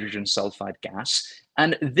of hydrogen sulfide gas.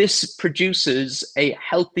 And this produces a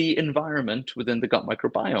healthy environment within the gut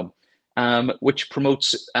microbiome, which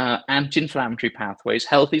promotes anti-inflammatory pathways,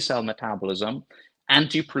 healthy cell metabolism,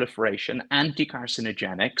 anti-proliferation,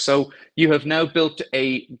 anti-carcinogenic. So you have now built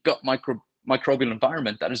a gut microbial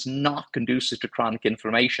environment that is not conducive to chronic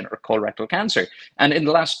inflammation or colorectal cancer. And in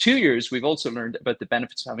the last 2 years, we've also learned about the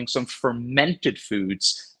benefits of having some fermented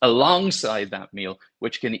foods alongside that meal,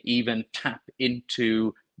 which can even tap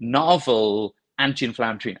into novel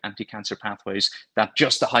anti-inflammatory and anti-cancer pathways that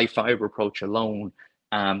just the high fiber approach alone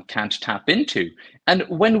can't tap into. And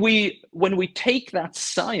when we take that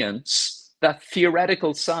science, that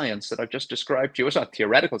theoretical science that I've just described to you, it's not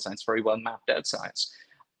theoretical science, very well mapped out science,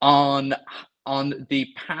 on the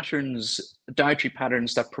patterns, dietary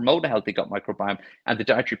patterns that promote a healthy gut microbiome and the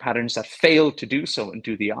dietary patterns that fail to do so and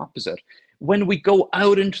do the opposite. When we go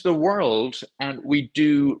out into the world and we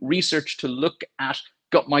do research to look at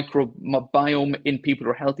gut microbiome in people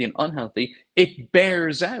who are healthy and unhealthy, it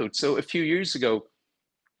bears out. So a few years ago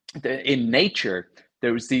in Nature,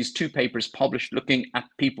 there was these 2 papers published looking at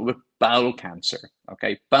people with bowel cancer.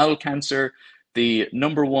 Okay, bowel cancer, the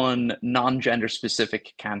 #1 non-gender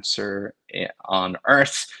specific cancer on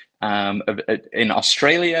Earth. In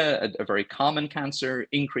Australia, a very common cancer,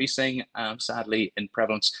 increasing sadly in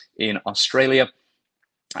prevalence in Australia,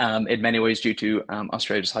 in many ways due to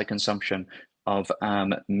Australia's high consumption of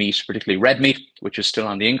meat, particularly red meat, which is still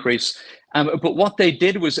on the increase. But what they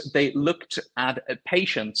did was they looked at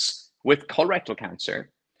patients with colorectal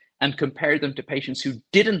cancer, and compared them to patients who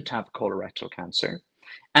didn't have colorectal cancer.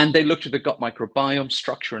 And they looked at the gut microbiome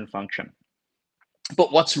structure and function.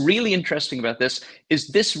 But what's really interesting about this is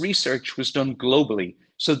this research was done globally.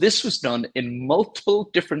 So this was done in multiple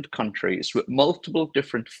different countries with multiple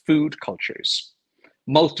different food cultures,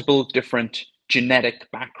 multiple different genetic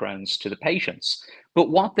backgrounds to the patients. But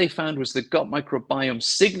what they found was the gut microbiome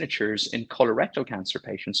signatures in colorectal cancer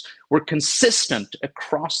patients were consistent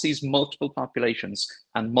across these multiple populations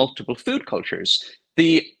and multiple food cultures.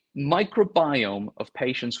 The microbiome of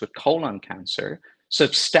patients with colon cancer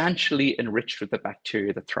substantially enriched with the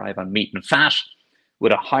bacteria that thrive on meat and fat,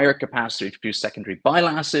 with a higher capacity to produce secondary bile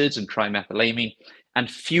acids and trimethylamine, and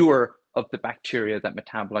fewer of the bacteria that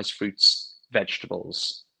metabolize fruits,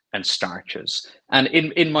 vegetables, and starches. And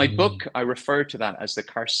in my book, I refer to that as the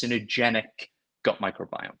carcinogenic gut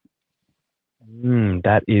microbiome.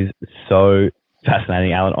 That is so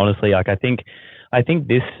fascinating, Alan. Honestly, like I think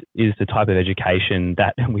this is the type of education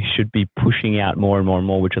that we should be pushing out more and more and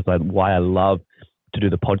more, which is like why I love to do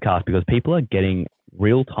the podcast, because people are getting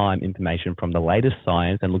real-time information from the latest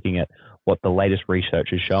science and looking at what the latest research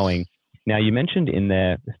is showing. Now, you mentioned in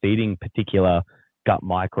there feeding particular gut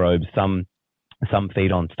microbes. Some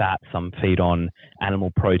feed on fat, some feed on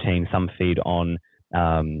animal protein, some feed on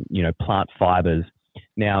plant fibers.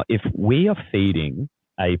 Now, if we are feeding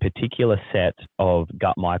a particular set of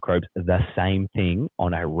gut microbes the same thing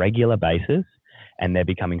on a regular basis and they're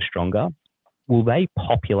becoming stronger, will they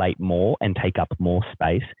populate more and take up more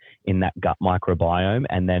space in that gut microbiome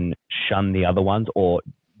and then shun the other ones, or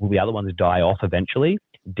will the other ones die off eventually,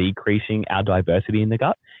 decreasing our diversity in the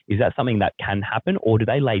gut? Is that something that can happen, or do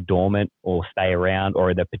they lay dormant or stay around,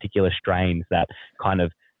 or are there particular strains that kind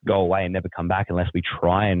of go away and never come back unless we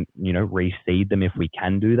try and, reseed them if we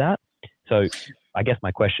can do that? So I guess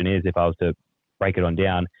my question is, if I was to break it on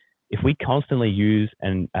down, if we constantly use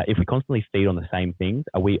and if we constantly feed on the same things,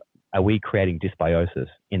 are we creating dysbiosis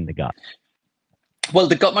in the gut? Well,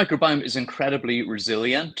 the gut microbiome is incredibly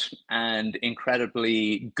resilient and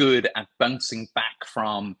incredibly good at bouncing back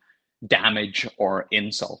from damage or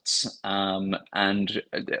insults. And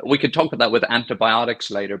we could talk about that with antibiotics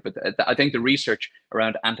later, but I think the research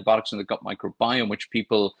around antibiotics in the gut microbiome, which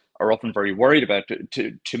people are often very worried about,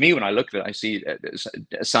 to me, when I look at it, I see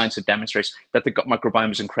science that demonstrates that the gut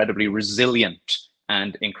microbiome is incredibly resilient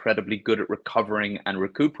and incredibly good at recovering and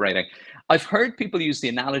recuperating. I've heard people use the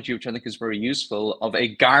analogy, which I think is very useful, of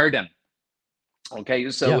a garden. Okay,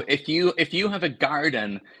 so if you have a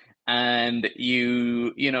garden and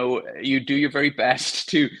you do your very best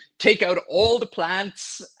to take out all the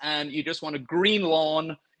plants and you just want a green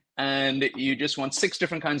lawn and you just want 6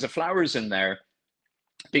 different kinds of flowers in there,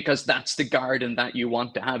 because that's the garden that you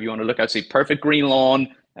want to have. You want to look out, say, perfect green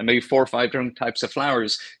lawn and maybe 4 or 5 different types of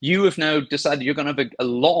flowers. You have now decided you're going to have a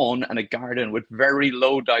lawn and a garden with very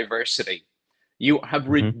low diversity. You have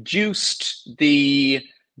reduced the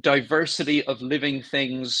diversity of living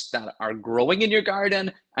things that are growing in your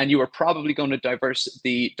garden, and you are probably going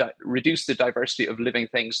to reduce the diversity of living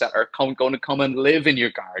things that are going to come and live in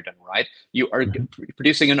your garden, right? You are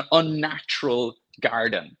producing an unnatural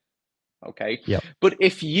garden. Okay. Yep. But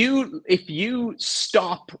if you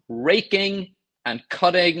stop raking and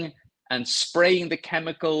cutting and spraying the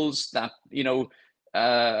chemicals that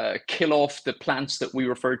kill off the plants that we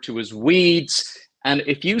refer to as weeds, and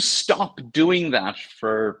if you stop doing that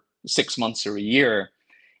for 6 months or a year,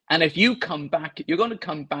 and if you come back, you're going to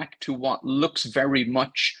come back to what looks very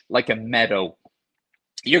much like a meadow.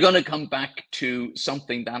 You're going to come back to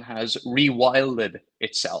something that has rewilded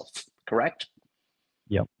itself, correct?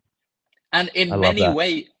 Yep. And in many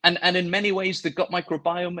ways, the gut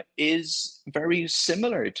microbiome is very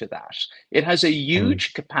similar to that. It has a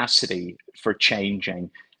huge capacity for changing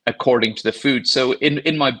according to the food. So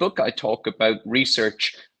in my book, I talk about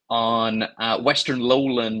research on Western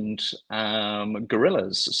lowland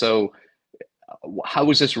gorillas. So how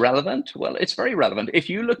is this relevant? Well, it's very relevant. If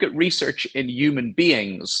you look at research in human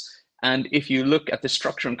beings, and if you look at the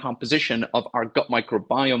structure and composition of our gut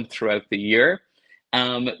microbiome throughout the year,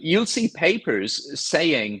 you'll see papers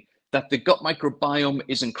saying that the gut microbiome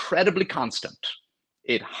is incredibly constant.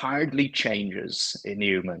 It hardly changes in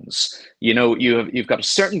humans. You've got a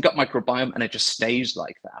certain gut microbiome and it just stays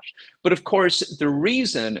like that. But of course, the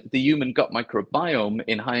reason the human gut microbiome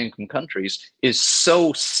in high-income countries is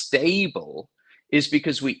so stable is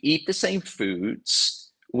because we eat the same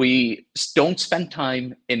foods. We don't spend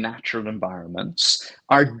time in natural environments.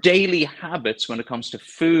 Our daily habits when it comes to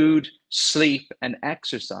food, sleep, and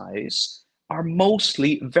exercise are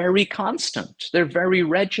mostly very constant. They're very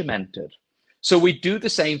regimented. So we do the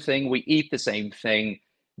same thing, we eat the same thing,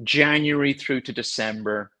 January through to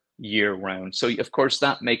December, year round. So of course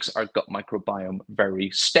that makes our gut microbiome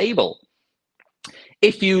very stable.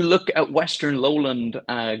 If you look at Western lowland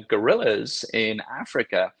gorillas in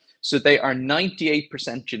Africa, so they are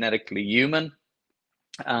 98% genetically human.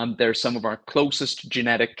 They're some of our closest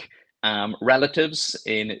genetic relatives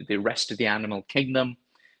in the rest of the animal kingdom.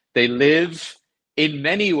 They live in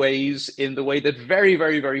many ways in the way that very,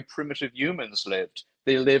 very, very primitive humans lived.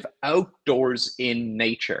 They live outdoors in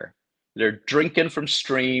nature. They're drinking from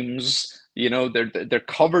streams, they're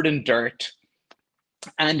covered in dirt,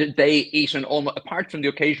 and they eat apart from the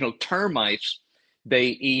occasional termite, they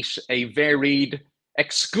eat a varied,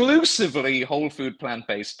 exclusively whole food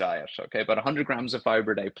plant-based diet. Okay, about 100 grams of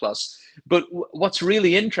fiber a day plus. But what's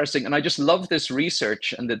really interesting, and I just love this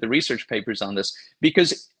research and the research papers on this,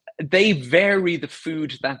 because they vary the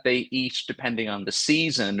food that they eat depending on the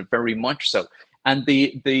season, very much so. And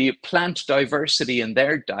the plant diversity in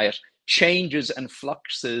their diet changes and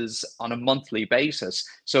fluxes on a monthly basis.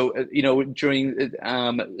 So, during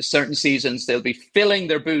certain seasons, they'll be filling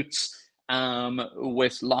their boots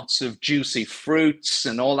with lots of juicy fruits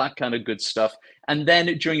and all that kind of good stuff. And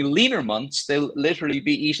then during leaner months, they'll literally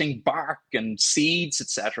be eating bark and seeds,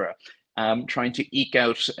 etc., trying to eke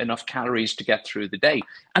out enough calories to get through the day.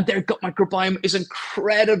 And their gut microbiome is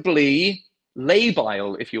incredibly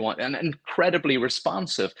labile, if you want, and incredibly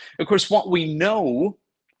responsive. Of course, what we know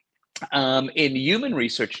in human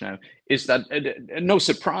research now is that, no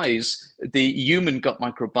surprise, the human gut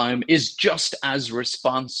microbiome is just as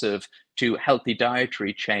responsive to healthy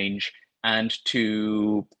dietary change and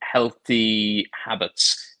to healthy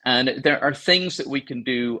habits. And there are things that we can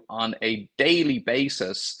do on a daily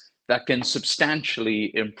basis that can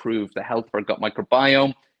substantially improve the health of our gut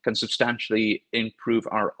microbiome, can substantially improve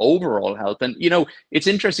our overall health. And, it's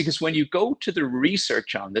interesting because when you go to the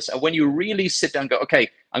research on this, and when you really sit down and go, okay,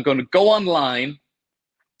 I'm going to go online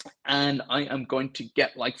and I am going to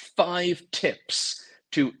get like 5 tips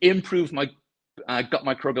to improve my gut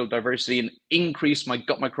microbial diversity and increase my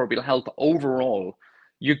gut microbial health overall,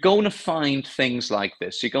 you're going to find things like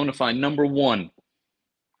this. You're going to find, number one,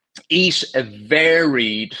 eat a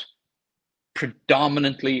varied,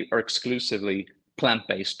 predominantly or exclusively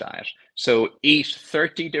plant-based diet. So eat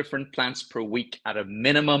 30 different plants per week at a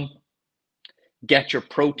minimum. Get your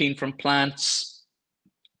protein from plants.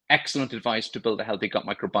 Excellent advice to build a healthy gut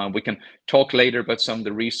microbiome. We can talk later about some of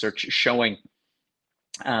the research showing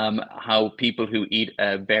how people who eat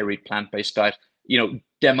a varied plant-based diet,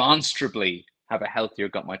 demonstrably have a healthier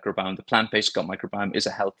gut microbiome. The plant-based gut microbiome is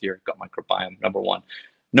a healthier gut microbiome, number one.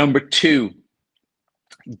 Number two,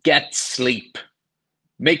 get sleep.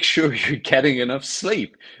 Make sure you're getting enough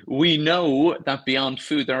sleep. We know that beyond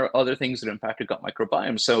food, there are other things that impact your gut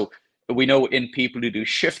microbiome. So we know in people who do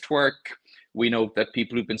shift work, we know that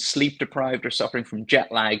people who've been sleep deprived or suffering from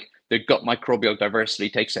jet lag, their gut microbial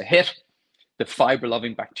diversity takes a hit. The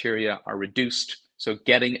fiber-loving bacteria are reduced. So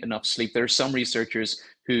getting enough sleep. There are some researchers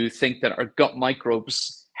who think that our gut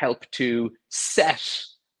microbes help to set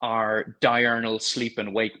our diurnal sleep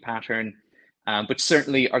and wake pattern. But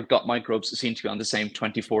certainly our gut microbes seem to be on the same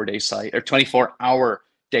 24-hour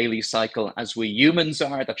daily cycle as we humans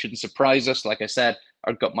are. That shouldn't surprise us. Like I said,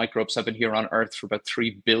 our gut microbes have been here on Earth for about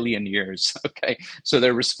 3 billion years. Okay, so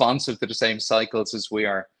they're responsive to the same cycles as we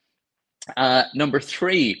are. Number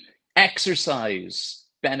three, exercise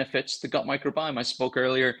benefits the gut microbiome. I spoke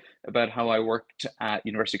earlier about how I worked at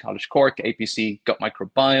University College Cork, APC Gut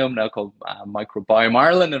Microbiome, now called Microbiome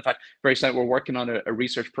Ireland. In fact, very excited, we're working on a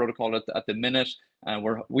research protocol at the minute.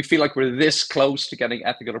 We feel like we're this close to getting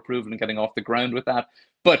ethical approval and getting off the ground with that.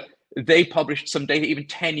 But they published some data even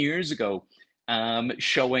 10 years ago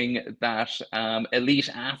showing that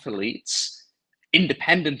elite athletes,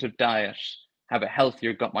 independent of diet, have a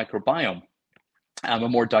healthier gut microbiome, a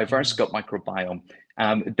more diverse gut microbiome.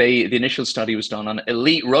 The initial study was done on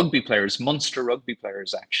elite rugby players, Munster rugby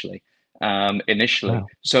players, actually, initially. Wow.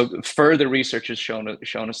 So further research has shown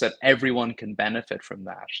us that everyone can benefit from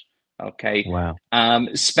that. Okay. Wow.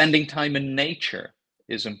 Spending time in nature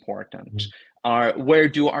is important. Where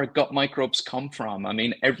do our gut microbes come from? I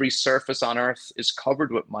mean, every surface on Earth is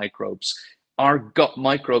covered with microbes. Our gut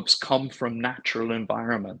microbes come from natural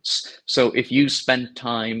environments. So if you spend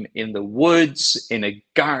time in the woods, in a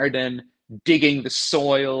garden, digging the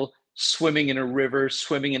soil, swimming in a river,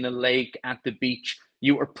 swimming in a lake, at the beach,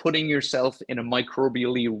 you are putting yourself in a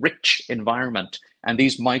microbially rich environment. And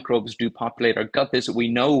these microbes do populate our gut. We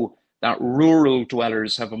know that rural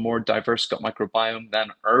dwellers have a more diverse gut microbiome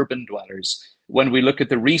than urban dwellers. When we look at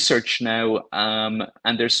the research now,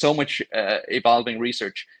 and there's so much evolving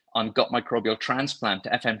research on gut microbial transplant,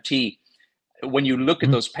 FMT, when you look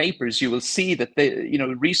at those papers, you will see that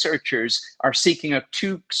researchers are seeking out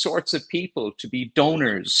two sorts of people to be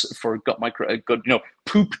donors for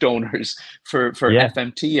poop donors for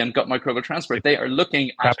FMT and gut microbial transport. They are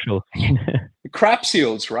looking at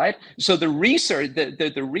capsules, right? So the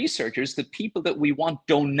researchers, the people that we want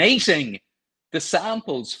donating the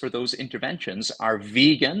samples for those interventions are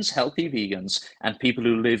vegans, healthy vegans, and people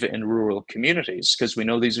who live in rural communities, because we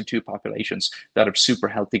know these are two populations that have super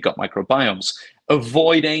healthy gut microbiomes.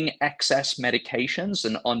 Avoiding excess medications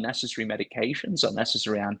and unnecessary medications,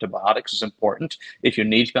 unnecessary antibiotics is important. If you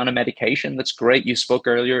need to be on a medication, that's great. You spoke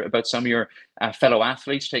earlier about some of your fellow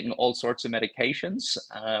athletes taking all sorts of medications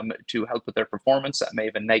to help with their performance. That may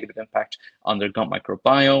have a negative impact on their gut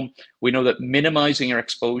microbiome. We know that minimizing your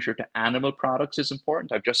exposure to animal products is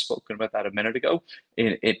important. I've just spoken about that a minute ago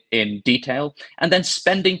in detail. And then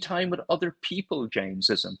spending time with other people, James,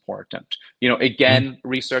 is important. Again,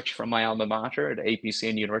 research from my alma mater at APC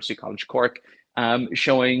and University College Cork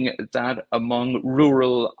showing that among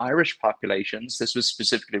rural Irish populations, this was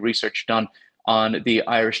specifically research done on the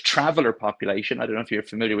Irish traveller population. I don't know if you're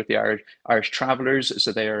familiar with the Irish travellers.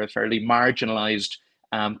 So they are a fairly marginalised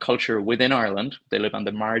culture within Ireland. They live on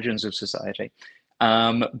the margins of society.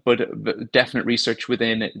 But definite research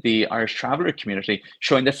within the Irish traveller community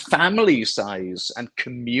showing that family size and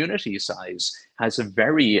community size has a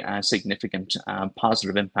very significant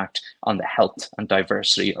positive impact on the health and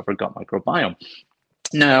diversity of our gut microbiome.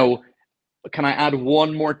 Now, can I add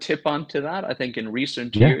one more tip onto that? I think in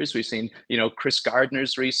recent years, we've seen, Chris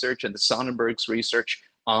Gardner's research and the Sonnenberg's research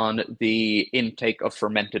on the intake of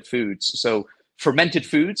fermented foods. So fermented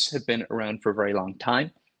foods have been around for a very long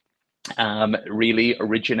time. Really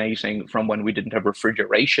originating from when we didn't have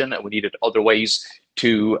refrigeration and we needed other ways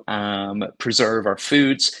to preserve our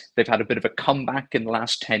foods. They've had a bit of a comeback in the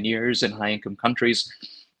last 10 years in high-income countries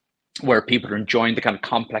where people are enjoying the kind of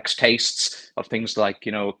complex tastes of things like,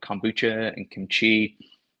 kombucha and kimchi,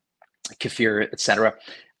 kefir, etc.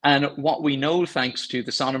 And what we know, thanks to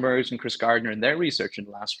the Sonnenbergs and Chris Gardner and their research in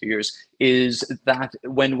the last few years, is that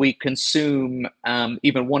when we consume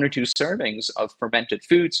even one or two servings of fermented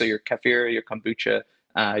food, so your kefir, your kombucha,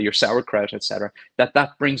 your sauerkraut, etc.,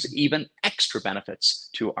 that brings even extra benefits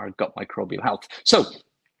to our gut microbial health. So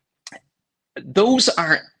those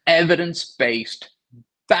are evidence-based,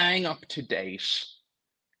 bang up to date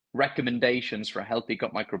recommendations for a healthy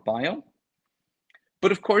gut microbiome.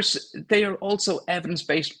 But of course, they are also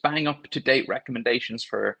evidence-based, bang up to date recommendations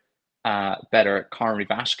for better coronary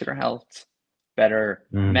vascular health, better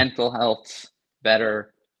mental health,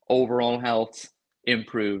 better overall health,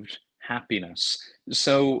 improved happiness.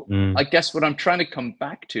 So I guess what I'm trying to come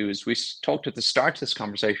back to is we talked at the start of this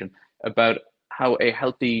conversation about how a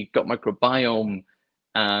healthy gut microbiome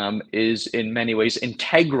is in many ways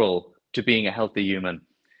integral to being a healthy human.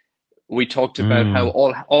 We talked about how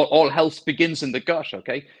all health begins in the gut,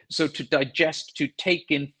 okay? So to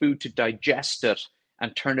take in food, to digest it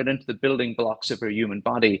and turn it into the building blocks of our human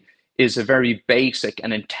body is a very basic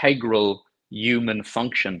and integral human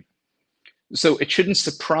function. So it shouldn't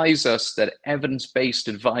surprise us that evidence-based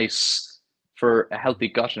advice for a healthy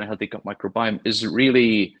gut and a healthy gut microbiome is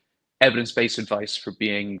really evidence-based advice for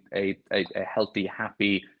being a healthy,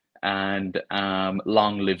 happy, and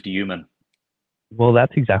long-lived human. Well,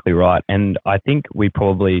 that's exactly right. And I think we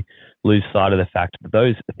probably lose sight of the fact that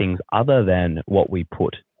those things other than what we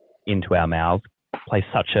put into our mouths play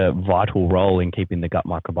such a vital role in keeping the gut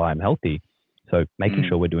microbiome healthy. So making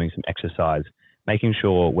sure we're doing some exercise, making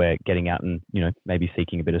sure we're getting out and, maybe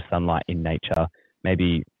seeking a bit of sunlight in nature,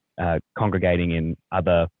 maybe congregating in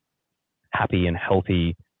other happy and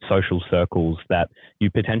healthy social circles that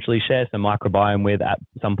you potentially share some microbiome with at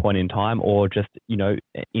some point in time, or just,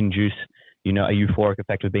 induce a euphoric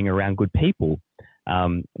effect of being around good people.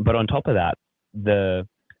 But on top of that, the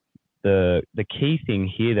key thing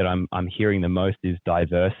here that I'm hearing the most is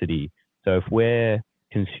diversity. So if we're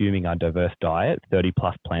consuming our diverse diet, 30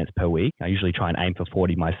 plus plants per week, I usually try and aim for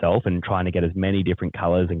 40 myself, and trying to get as many different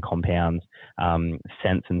colors and compounds,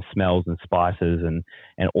 scents and smells and spices and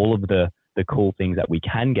all of the cool things that we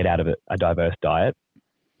can get out of a diverse diet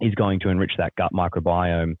is going to enrich that gut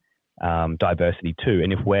microbiome diversity too.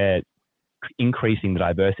 And if we're increasing the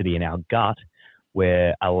diversity in our gut,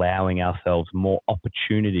 we're allowing ourselves more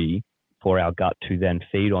opportunity for our gut to then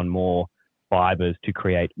feed on more fibers to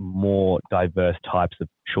create more diverse types of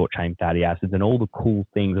short-chain fatty acids and all the cool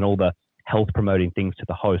things and all the health promoting things to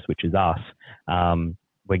the host, which is us.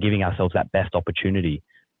 We're giving ourselves that best opportunity.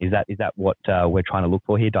 Is that what we're trying to look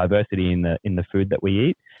for here? Diversity in the food that we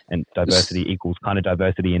eat, and diversity equals kind of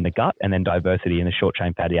diversity in the gut, and then diversity in the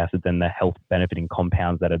short-chain fatty acids and the health benefiting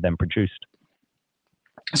compounds that are then produced.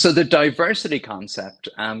 So the diversity concept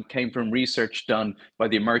came from research done by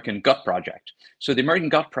the American Gut Project. So the American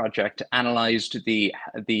Gut Project analyzed the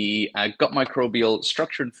gut microbial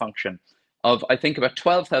structure and function of, I think, about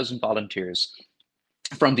 12,000 volunteers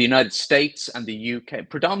from the United States and the UK,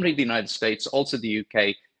 predominantly the United States, also the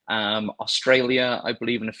UK, Australia, I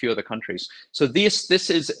believe, and a few other countries. So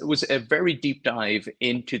was a very deep dive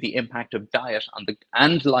into the impact of diet on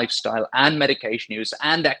and lifestyle and medication use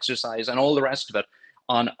and exercise and all the rest of it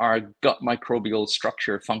on our gut microbial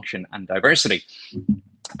structure, function, and diversity.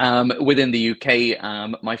 Within the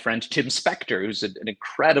UK, my friend Tim Spector, who's an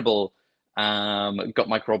incredible gut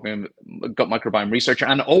microbiome researcher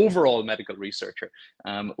and overall medical researcher,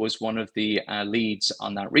 was one of the leads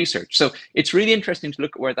on that research. So it's really interesting to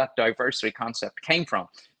look at where that diversity concept came from,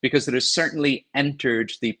 because it has certainly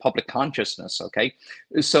entered the public consciousness. Okay,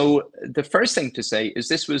 so the first thing to say is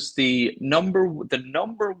this was the number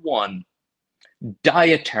one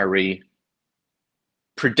dietary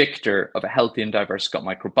predictor of a healthy and diverse gut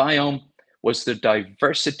microbiome was the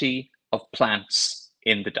diversity of plants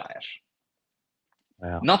in the diet.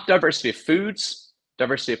 Wow. Not diversity of foods,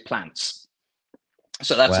 diversity of plants.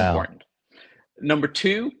 So that's important. Number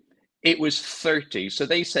two, it was 30. So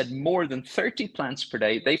they said more than 30 plants per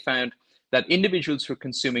day. They found that individuals who were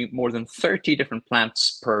consuming more than 30 different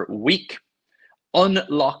plants per week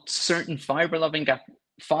unlocked certain fiber-loving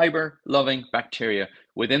bacteria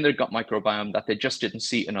within their gut microbiome that they just didn't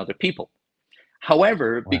see in other people.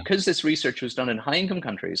 However, because this research was done in high-income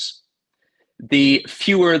countries, the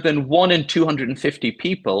fewer than 1 in 250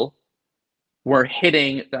 people were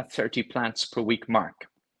hitting that 30 plants per week mark.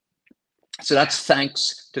 So that's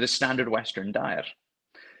thanks to the standard Western diet.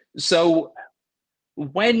 So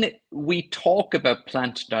when we talk about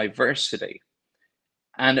plant diversity,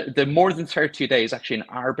 and the more than 30 days is actually an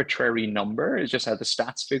arbitrary number, it's just how the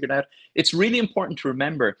stats figured out, it's really important to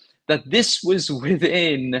remember that this was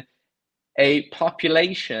within a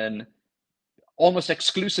population almost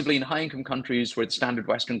exclusively in high-income countries where the standard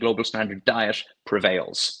Western global standard diet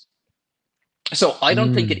prevails. So I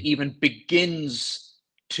don't think it even begins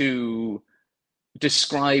to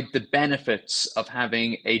describe the benefits of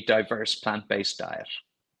having a diverse plant-based diet.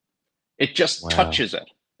 It just touches it.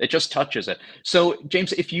 It just touches it. So,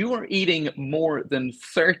 James, if you are eating more than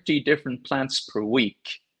 30 different plants per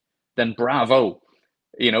week, then bravo,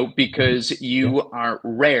 because you are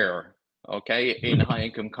rare, okay, in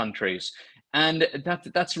high-income countries. And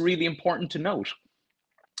that's really important to note.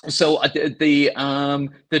 So the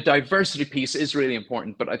diversity piece is really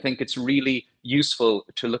important, but I think it's really useful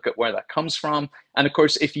to look at where that comes from. And of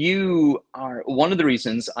course, if you are, one of the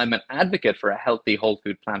reasons I'm an advocate for a healthy whole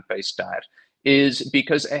food plant-based diet is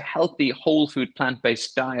because a healthy whole food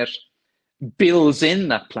plant-based diet builds in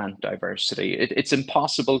that plant diversity. It's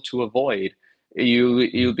impossible to avoid.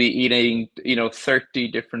 You'll be eating 30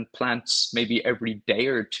 different plants maybe every day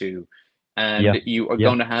or two. And you are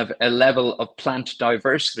going to have a level of plant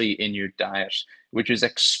diversity in your diet, which is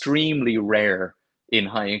extremely rare in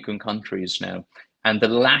high-income countries now. And the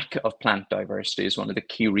lack of plant diversity is one of the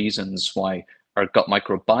key reasons why our gut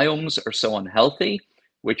microbiomes are so unhealthy,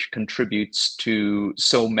 which contributes to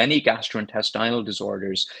so many gastrointestinal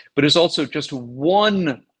disorders, but is also just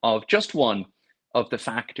one of the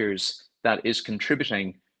factors that is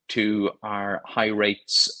contributing to our high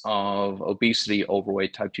rates of obesity,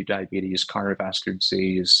 overweight, type 2 diabetes, cardiovascular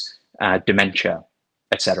disease, dementia,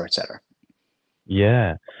 et cetera, et cetera.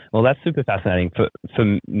 Yeah, well, that's super fascinating.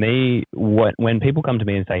 For me, when people come to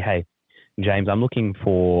me and say, "Hey, James, I'm looking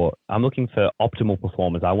for optimal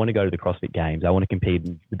performers. I want to go to the CrossFit Games. I want to compete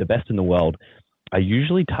with the best in the world," I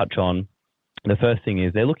usually touch on the first thing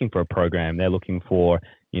is they're looking for a program. They're looking for,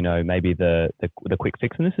 maybe the quick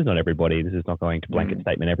fix. And this is not everybody. This is not going to blanket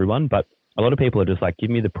statement everyone, but a lot of people are just like, give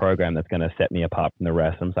me the program that's going to set me apart from the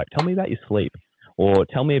rest. I'm just like, tell me about your sleep, or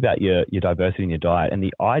tell me about your diversity in your diet. And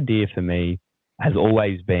the idea for me has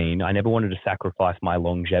always been, I never wanted to sacrifice my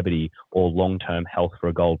longevity or long-term health for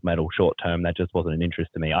a gold medal. Short-term, that just wasn't an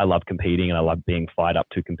interest to me. I love competing and I love being fired up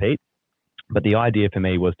to compete. But the idea for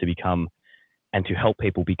me was to become and to help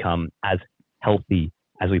people become as healthy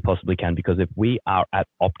as we possibly can, because if we are at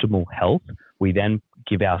optimal health, we then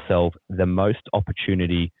give ourselves the most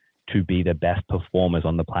opportunity to be the best performers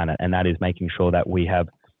on the planet. And that is making sure that we're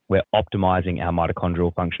optimizing our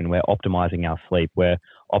mitochondrial function. We're optimizing our sleep. We're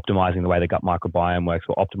optimizing the way the gut microbiome works.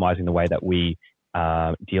 We're optimizing the way that we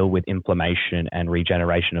deal with inflammation and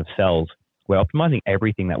regeneration of cells. We're optimizing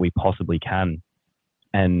everything that we possibly can.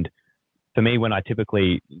 And for me, when I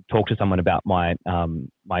typically talk to someone about my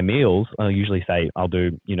meals, I'll usually say I'll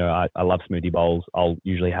do, I love smoothie bowls. I'll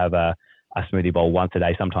usually have a a smoothie bowl once a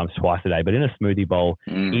day, sometimes twice a day. But in a smoothie bowl,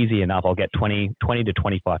 easy enough, I'll get 20 to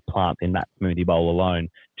 25 plants in that smoothie bowl alone,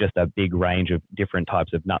 just a big range of different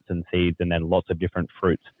types of nuts and seeds, and then lots of different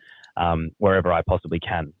fruits wherever I possibly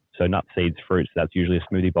can. So nuts, seeds, fruits, that's usually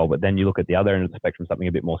a smoothie bowl. But then you look at the other end of the spectrum, something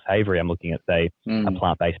a bit more savory. I'm looking at, say, a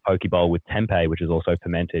plant-based poke bowl with tempeh, which is also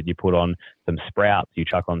fermented. You put on some sprouts, you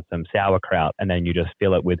chuck on some sauerkraut, and then you just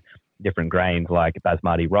fill it with different grains like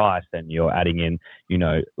basmati rice, and you're adding in,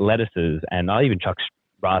 lettuces, and I even chuck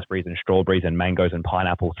raspberries and strawberries and mangoes and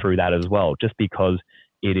pineapple through that as well, just because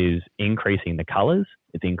it is increasing the colors,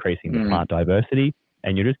 it's increasing the plant diversity,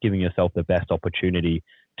 and you're just giving yourself the best opportunity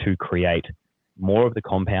to create more of the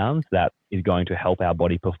compounds that is going to help our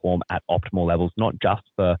body perform at optimal levels, not just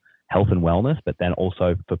for health and wellness, but then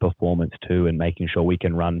also for performance too, and making sure we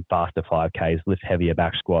can run faster 5Ks, lift heavier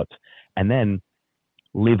back squats, and then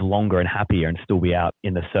live longer and happier and still be out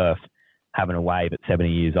in the surf having a wave at 70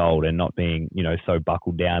 years old and not being, so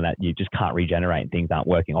buckled down that you just can't regenerate and things aren't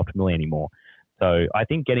working optimally anymore. So I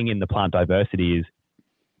think getting in the plant diversity is,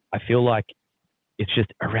 I feel like it's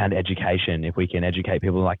just around education. If we can educate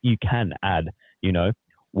people, like, you can add,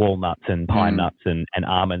 walnuts and pine nuts and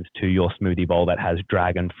almonds to your smoothie bowl that has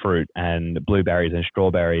dragon fruit and blueberries and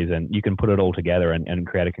strawberries, and you can put it all together and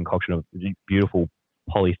create a concoction of beautiful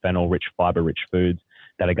polyphenol-rich, fiber-rich foods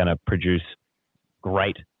that are going to produce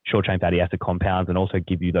great short-chain fatty acid compounds and also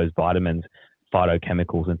give you those vitamins,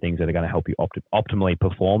 phytochemicals and things that are going to help you optimally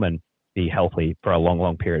perform and be healthy for a long,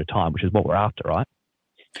 long period of time, which is what we're after, right?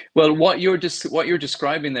 Well, what you're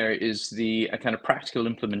describing there is the kind of practical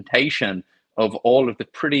implementation of all of the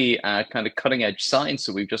pretty kind of cutting edge science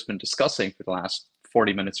that we've just been discussing for the last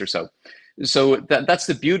 40 minutes or so. So that's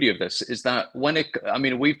the beauty of this, is that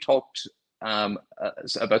we've talked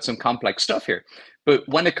about some complex stuff here, but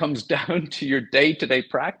when it comes down to your day-to-day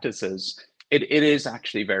practices, it is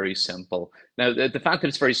actually very simple. Now, the fact that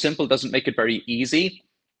it's very simple doesn't make it very easy.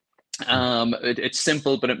 It's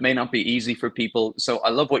simple, but it may not be easy for people. So I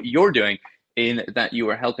love what you're doing in that you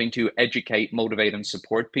are helping to educate, motivate, and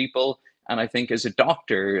support people. And I think as a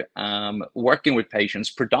doctor, working with patients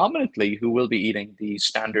predominantly who will be eating the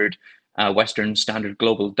standard Western standard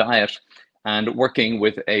global diet, and working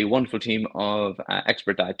with a wonderful team of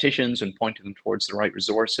expert dietitians and pointing them towards the right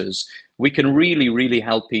resources, we can really, really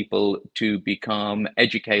help people to become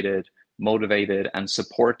educated, motivated, and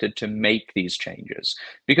supported to make these changes.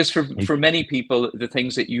 Because for many people, the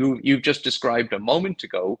things that you've just described a moment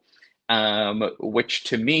ago, which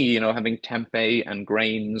to me, having tempeh and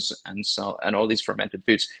grains and all these fermented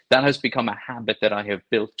foods, that has become a habit that I have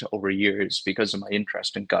built over years because of my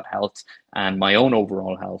interest in gut health and my own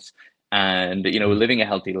overall health. And living a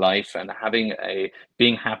healthy life and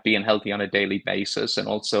being happy and healthy on a daily basis, and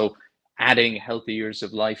also adding healthy years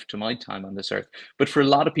of life to my time on this earth. But for a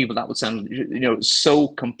lot of people, that would sound so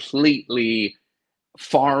completely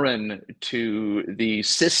foreign to the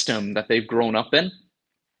system that they've grown up in.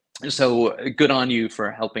 So good on you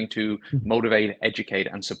for helping to motivate, educate,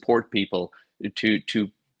 and support people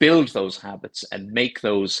to build those habits and make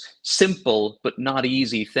those simple but not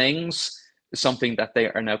easy things something that they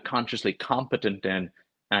are now consciously competent in,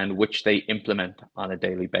 and which they implement on a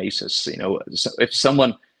daily basis. So if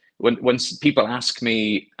someone, when people ask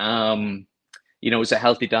me, is a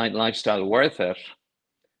healthy diet and lifestyle worth it?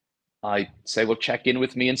 I say, well, check in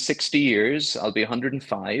with me in 60 years. I'll be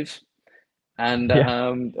 105. And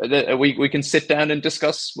we can sit down and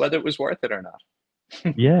discuss whether it was worth it or not.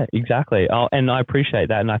 Yeah, exactly. Oh, and I appreciate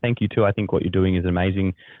that. And I thank you too. I think what you're doing is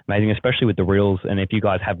amazing, especially with the reels. And if you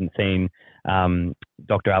guys haven't seen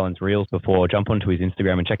Dr. Alan's reels before, jump onto his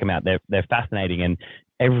Instagram and check them out. They're fascinating. And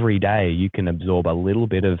every day you can absorb a little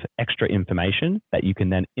bit of extra information that you can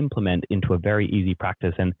then implement into a very easy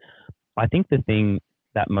practice. And I think the thing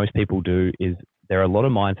that most people do is there are a lot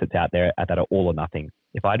of mindsets out there that are all or nothing.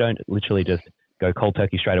 If I don't literally just go cold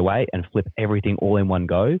turkey straight away and flip everything all in one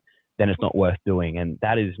go, then it's not worth doing. And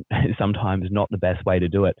that is sometimes not the best way to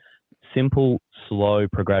do it. Simple, slow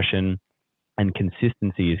progression and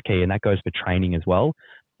consistency is key. And that goes for training as well.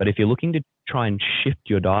 But if you're looking to try and shift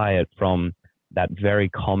your diet from that very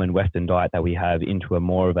common Western diet that we have into a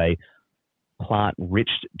more of a plant-rich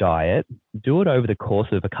diet, do it over the course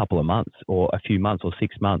of a couple of months or a few months or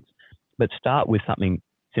 6 months. But start with something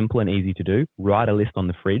simple and easy to do. Write a list on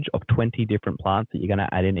the fridge of 20 different plants that you're going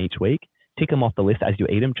to add in each week. Tick them off the list as you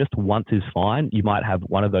eat them. Just once is fine. You might have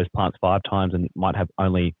one of those plants 5 times and might have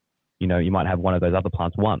only, you might have one of those other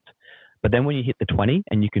plants once. But then when you hit the 20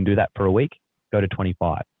 and you can do that for a week, go to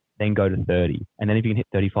 25, then go to 30. And then if you can hit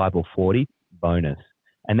 35 or 40, bonus.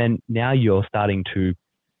 And then now you're starting to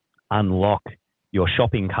unlock your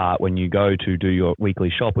shopping cart when you go to do your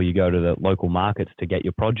weekly shop or you go to the local markets to get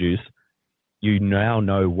your produce. You now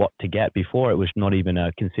know what to get. Before, it was not even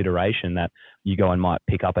a consideration that you go and might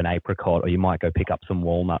pick up an apricot, or you might go pick up some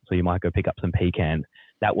walnuts, or you might go pick up some pecans.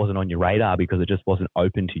 That wasn't on your radar because it just wasn't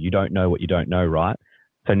open to you. You don't know what you don't know, right?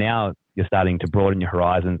 So now you're starting to broaden your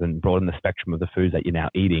horizons and broaden the spectrum of the foods that you're now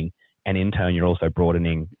eating. And in turn, you're also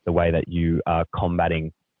broadening the way that you are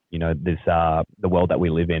combating, this the world that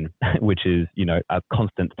we live in, which is,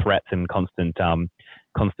 constant threats and constant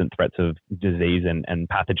threats of disease and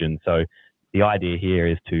pathogens. So the idea here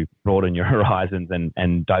is to broaden your horizons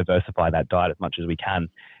and diversify that diet as much as we can.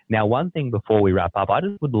 Now, one thing before we wrap up, I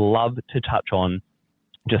just would love to touch on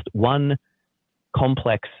just one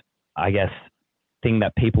complex, I guess, thing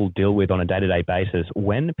that people deal with on a day-to-day basis.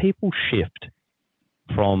 When people shift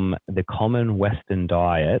from the common Western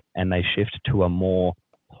diet and they shift to a more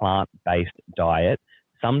plant-based diet,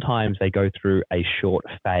 sometimes they go through a short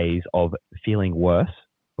phase of feeling worse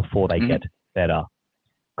before they get better.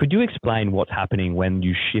 Could you explain what's happening when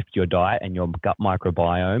you shift your diet and your gut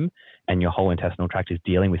microbiome and your whole intestinal tract is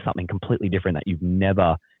dealing with something completely different that you've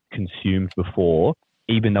never consumed before,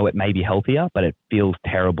 even though it may be healthier, but it feels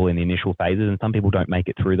terrible in the initial phases, and some people don't make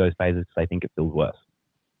it through those phases because they think it feels worse?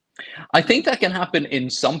 I think that can happen in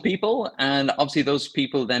some people, and obviously those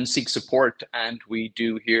people then seek support, and we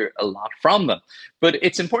do hear a lot from them. But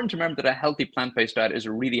it's important to remember that a healthy plant-based diet is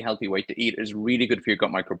a really healthy way to eat. It is really good for your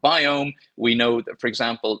gut microbiome. We know that, for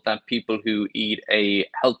example, that people who eat a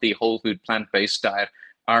healthy whole food plant-based diet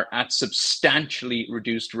are at substantially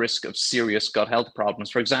reduced risk of serious gut health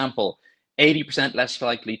problems. For example, 80% less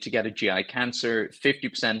likely to get a GI cancer,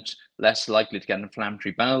 50% less likely to get an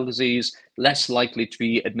inflammatory bowel disease, less likely to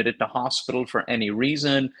be admitted to hospital for any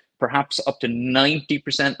reason, perhaps up to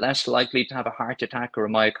 90% less likely to have a heart attack or a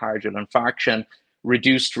myocardial infarction,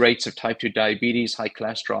 reduced rates of type 2 diabetes, high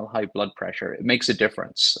cholesterol, high blood pressure. It makes a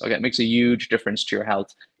difference. Okay, it makes a huge difference to your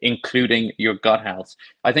health, including your gut health.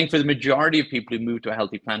 I think for the majority of people who move to a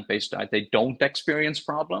healthy plant-based diet, they don't experience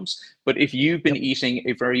problems. But if you've been eating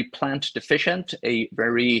a very plant deficient, a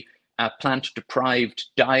very plant deprived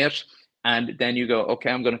diet, and then you go,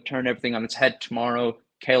 okay, I'm going to turn everything on its head tomorrow,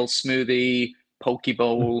 kale smoothie, poke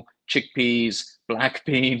bowl, chickpeas, black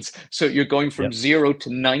beans. So you're going from 0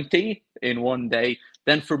 to 90 in one day.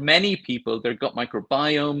 Then for many people, their gut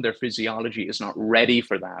microbiome, their physiology is not ready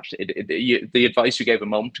for that. The advice you gave a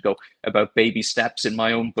moment ago about baby steps in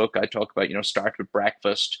my own book, I talk about, start with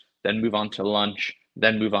breakfast, then move on to lunch,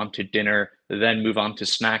 then move on to dinner, then move on to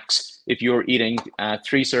snacks. If you're eating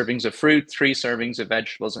 3 servings of fruit, 3 servings of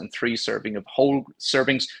vegetables, and 3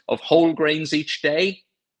 servings of whole grains each day,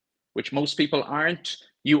 which most people aren't,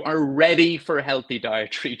 you are ready for a healthy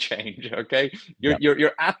dietary change. Okay,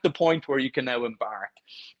 you're at the point where you can now embark.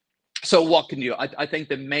 So what can you do? I think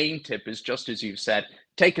the main tip is just as you've said: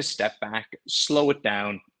 take a step back, slow it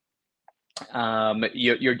down.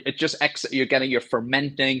 You're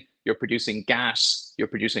fermenting, you're producing gas, you're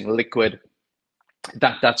producing liquid.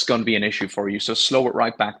 That's going to be an issue for you. So slow it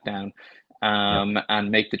right back down. And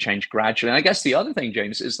make the change gradually. And I guess the other thing,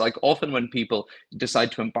 James, is like often when people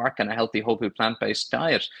decide to embark on a healthy whole food plant-based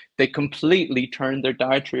diet, they completely turn their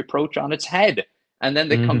dietary approach on its head. And then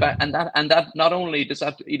they come back, and that not only does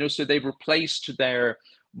that, so they've replaced their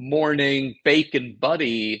morning bacon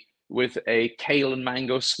buddy with a kale and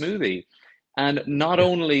mango smoothie. And not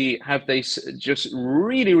only have they just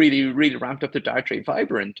really, really, really ramped up their dietary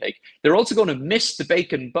fiber intake, they're also going to miss the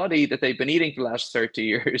bacon buddy that they've been eating for the last 30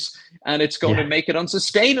 years, and it's going to make it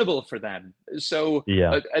unsustainable for them. So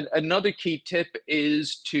another key tip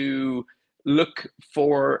is to look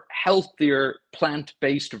for healthier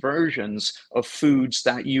plant-based versions of foods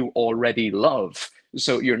that you already love.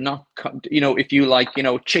 So you're not, if you like,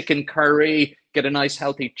 chicken curry, get a nice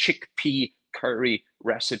healthy chickpea curry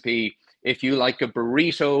recipe. If you like a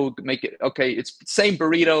burrito, make it, okay, it's the same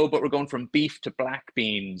burrito, but we're going from beef to black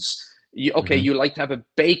beans. You like to have a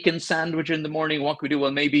bacon sandwich in the morning. What can we do?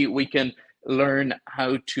 Well, maybe we can learn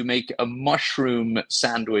how to make a mushroom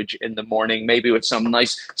sandwich in the morning, maybe with some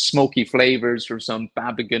nice smoky flavors or some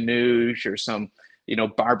baba ganoush or some,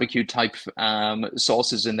 barbecue type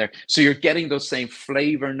sauces in there. So you're getting those same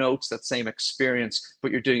flavor notes, that same experience,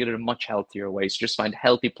 but you're doing it in a much healthier way. So just find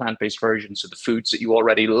healthy plant-based versions of the foods that you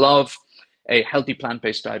already love. A healthy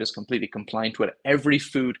plant-based diet is completely compliant with every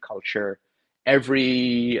food culture,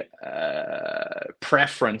 every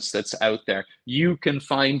preference that's out there. You can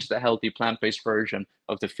find the healthy plant-based version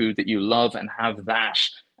of the food that you love and have that.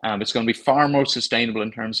 It's going to be far more sustainable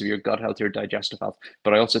in terms of your gut health, your digestive health,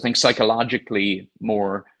 but I also think psychologically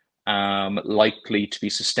more likely to be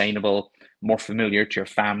sustainable. more familiar to your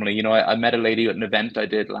family. You know, I met a lady at an event I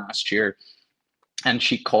did last year, and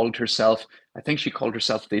she called herself, I think she called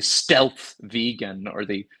herself the stealth vegan or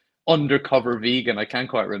the undercover vegan. I can't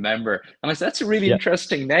quite remember. And I said, that's a really Yeah.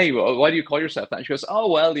 interesting name. Why do you call yourself that? And she goes,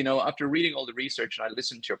 oh, well, you know, after reading all the research and I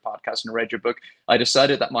listened to your podcast and read your book, I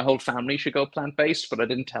decided that my whole family should go plant-based, but I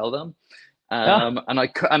didn't tell them. Ah,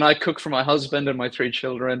 And I cook for my husband and my three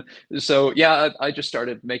children. So yeah, I just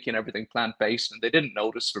started making everything plant-based, and they didn't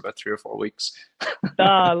notice for about 3 or 4 weeks.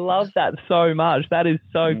 I love that so much. That is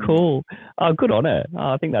so Mm. cool. Oh, good on it. Oh,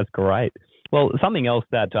 I think that's great. Well, something else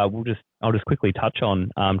that I'll just quickly touch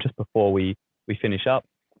on just before we finish up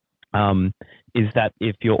um, is that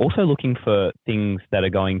if you're also looking for things that are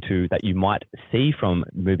going to that you might see from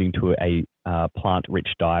moving to a plant-rich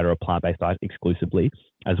diet or a plant-based diet exclusively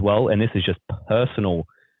as well, and this is just personal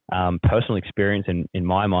experience in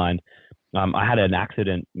my mind. I had an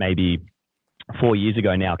accident maybe 4 years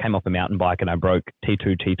ago now. I came off a mountain bike and I broke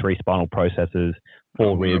T2, T3 spinal processes, Oh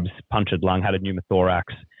four no. ribs, punctured lung, had a pneumothorax,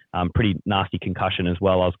 pretty nasty concussion as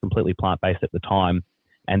well. I was completely plant-based at the time.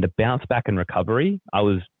 And the bounce back and recovery, I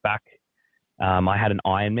was back. I had an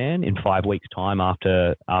Ironman in 5 weeks' time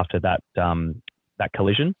after that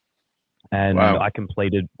collision, and Wow. I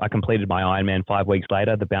completed my Ironman 5 weeks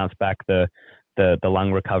later. The bounce back, the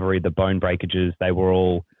lung recovery, the bone breakages, they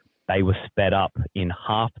were sped up in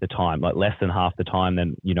half the time, like less than half the time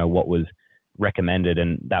than what was recommended,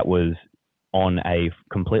 and that was on a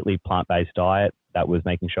completely plant-based diet. That was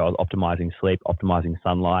making sure I was optimizing sleep, optimizing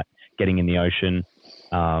sunlight, getting in the ocean,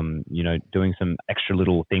 doing some extra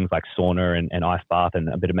little things like sauna and ice bath and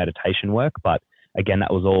a bit of meditation work. But again,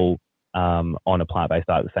 that was all on a plant-based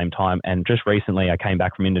diet at the same time. And just recently, I came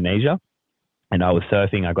back from Indonesia and I was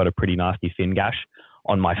surfing. I got a pretty nasty fin gash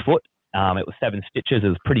on my foot. It was 7 stitches. It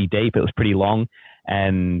was pretty deep. It was pretty long,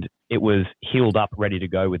 and it was healed up, ready to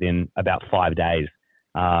go within about 5 days.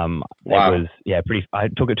 It Wow. was pretty. I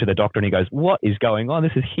took it to the doctor, and he goes, "What is going on?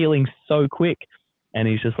 This is healing so quick." And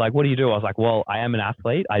he's just like, "What do you do?" I was like, "Well, I am an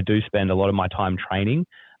athlete. I do spend a lot of my time training.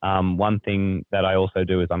 One thing that I also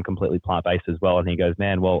do is I'm completely plant-based as well." And he goes,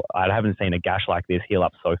 "Man, well, I haven't seen a gash like this heal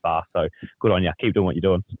up so fast. So good on you. Keep doing what you're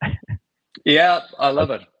doing." Yeah, I love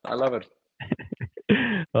it. I love it.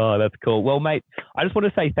 Oh, that's cool. Well, mate, I just want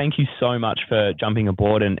to say thank you so much for jumping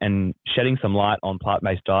aboard and shedding some light on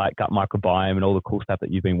plant-based diet, gut microbiome, and all the cool stuff that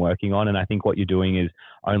you've been working on. And I think what you're doing is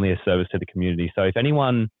only a service to the community. So if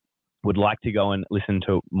anyone would like to go and listen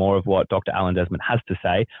to more of what Dr. Alan Desmond has to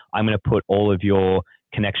say, I'm going to put all of your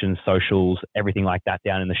connections, socials, everything like that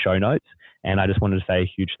down in the show notes. And I just wanted to say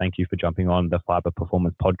a huge thank you for jumping on the Phyba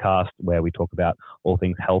Performance podcast, where we talk about all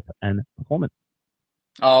things health and performance.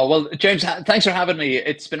 Oh, well, James, thanks for having me.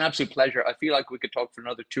 It's been an absolute pleasure. I feel like we could talk for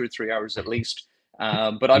another 2 or 3 hours at least.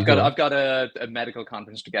 But I've got Easily. I've got a medical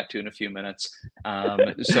conference to get to in a few minutes.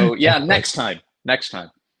 So yeah, Of course. next time. Next time.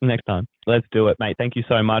 Next time. Let's do it, mate. Thank you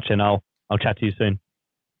so much, and I'll chat to you soon.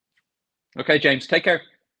 Okay, James, take care.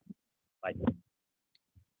 Bye.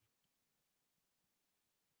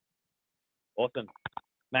 Awesome.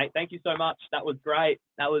 Mate, thank you so much. That was great.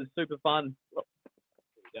 That was super fun. There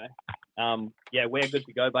we go. Yeah, we're good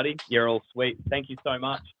to go, buddy. You're all sweet. Thank you so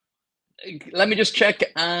much. Let me just check.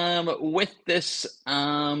 With this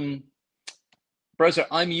browser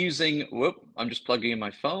I'm using, whoop, I'm just plugging in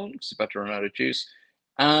my phone. It's about to run out of juice.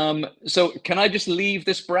 So can I just leave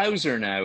this browser now?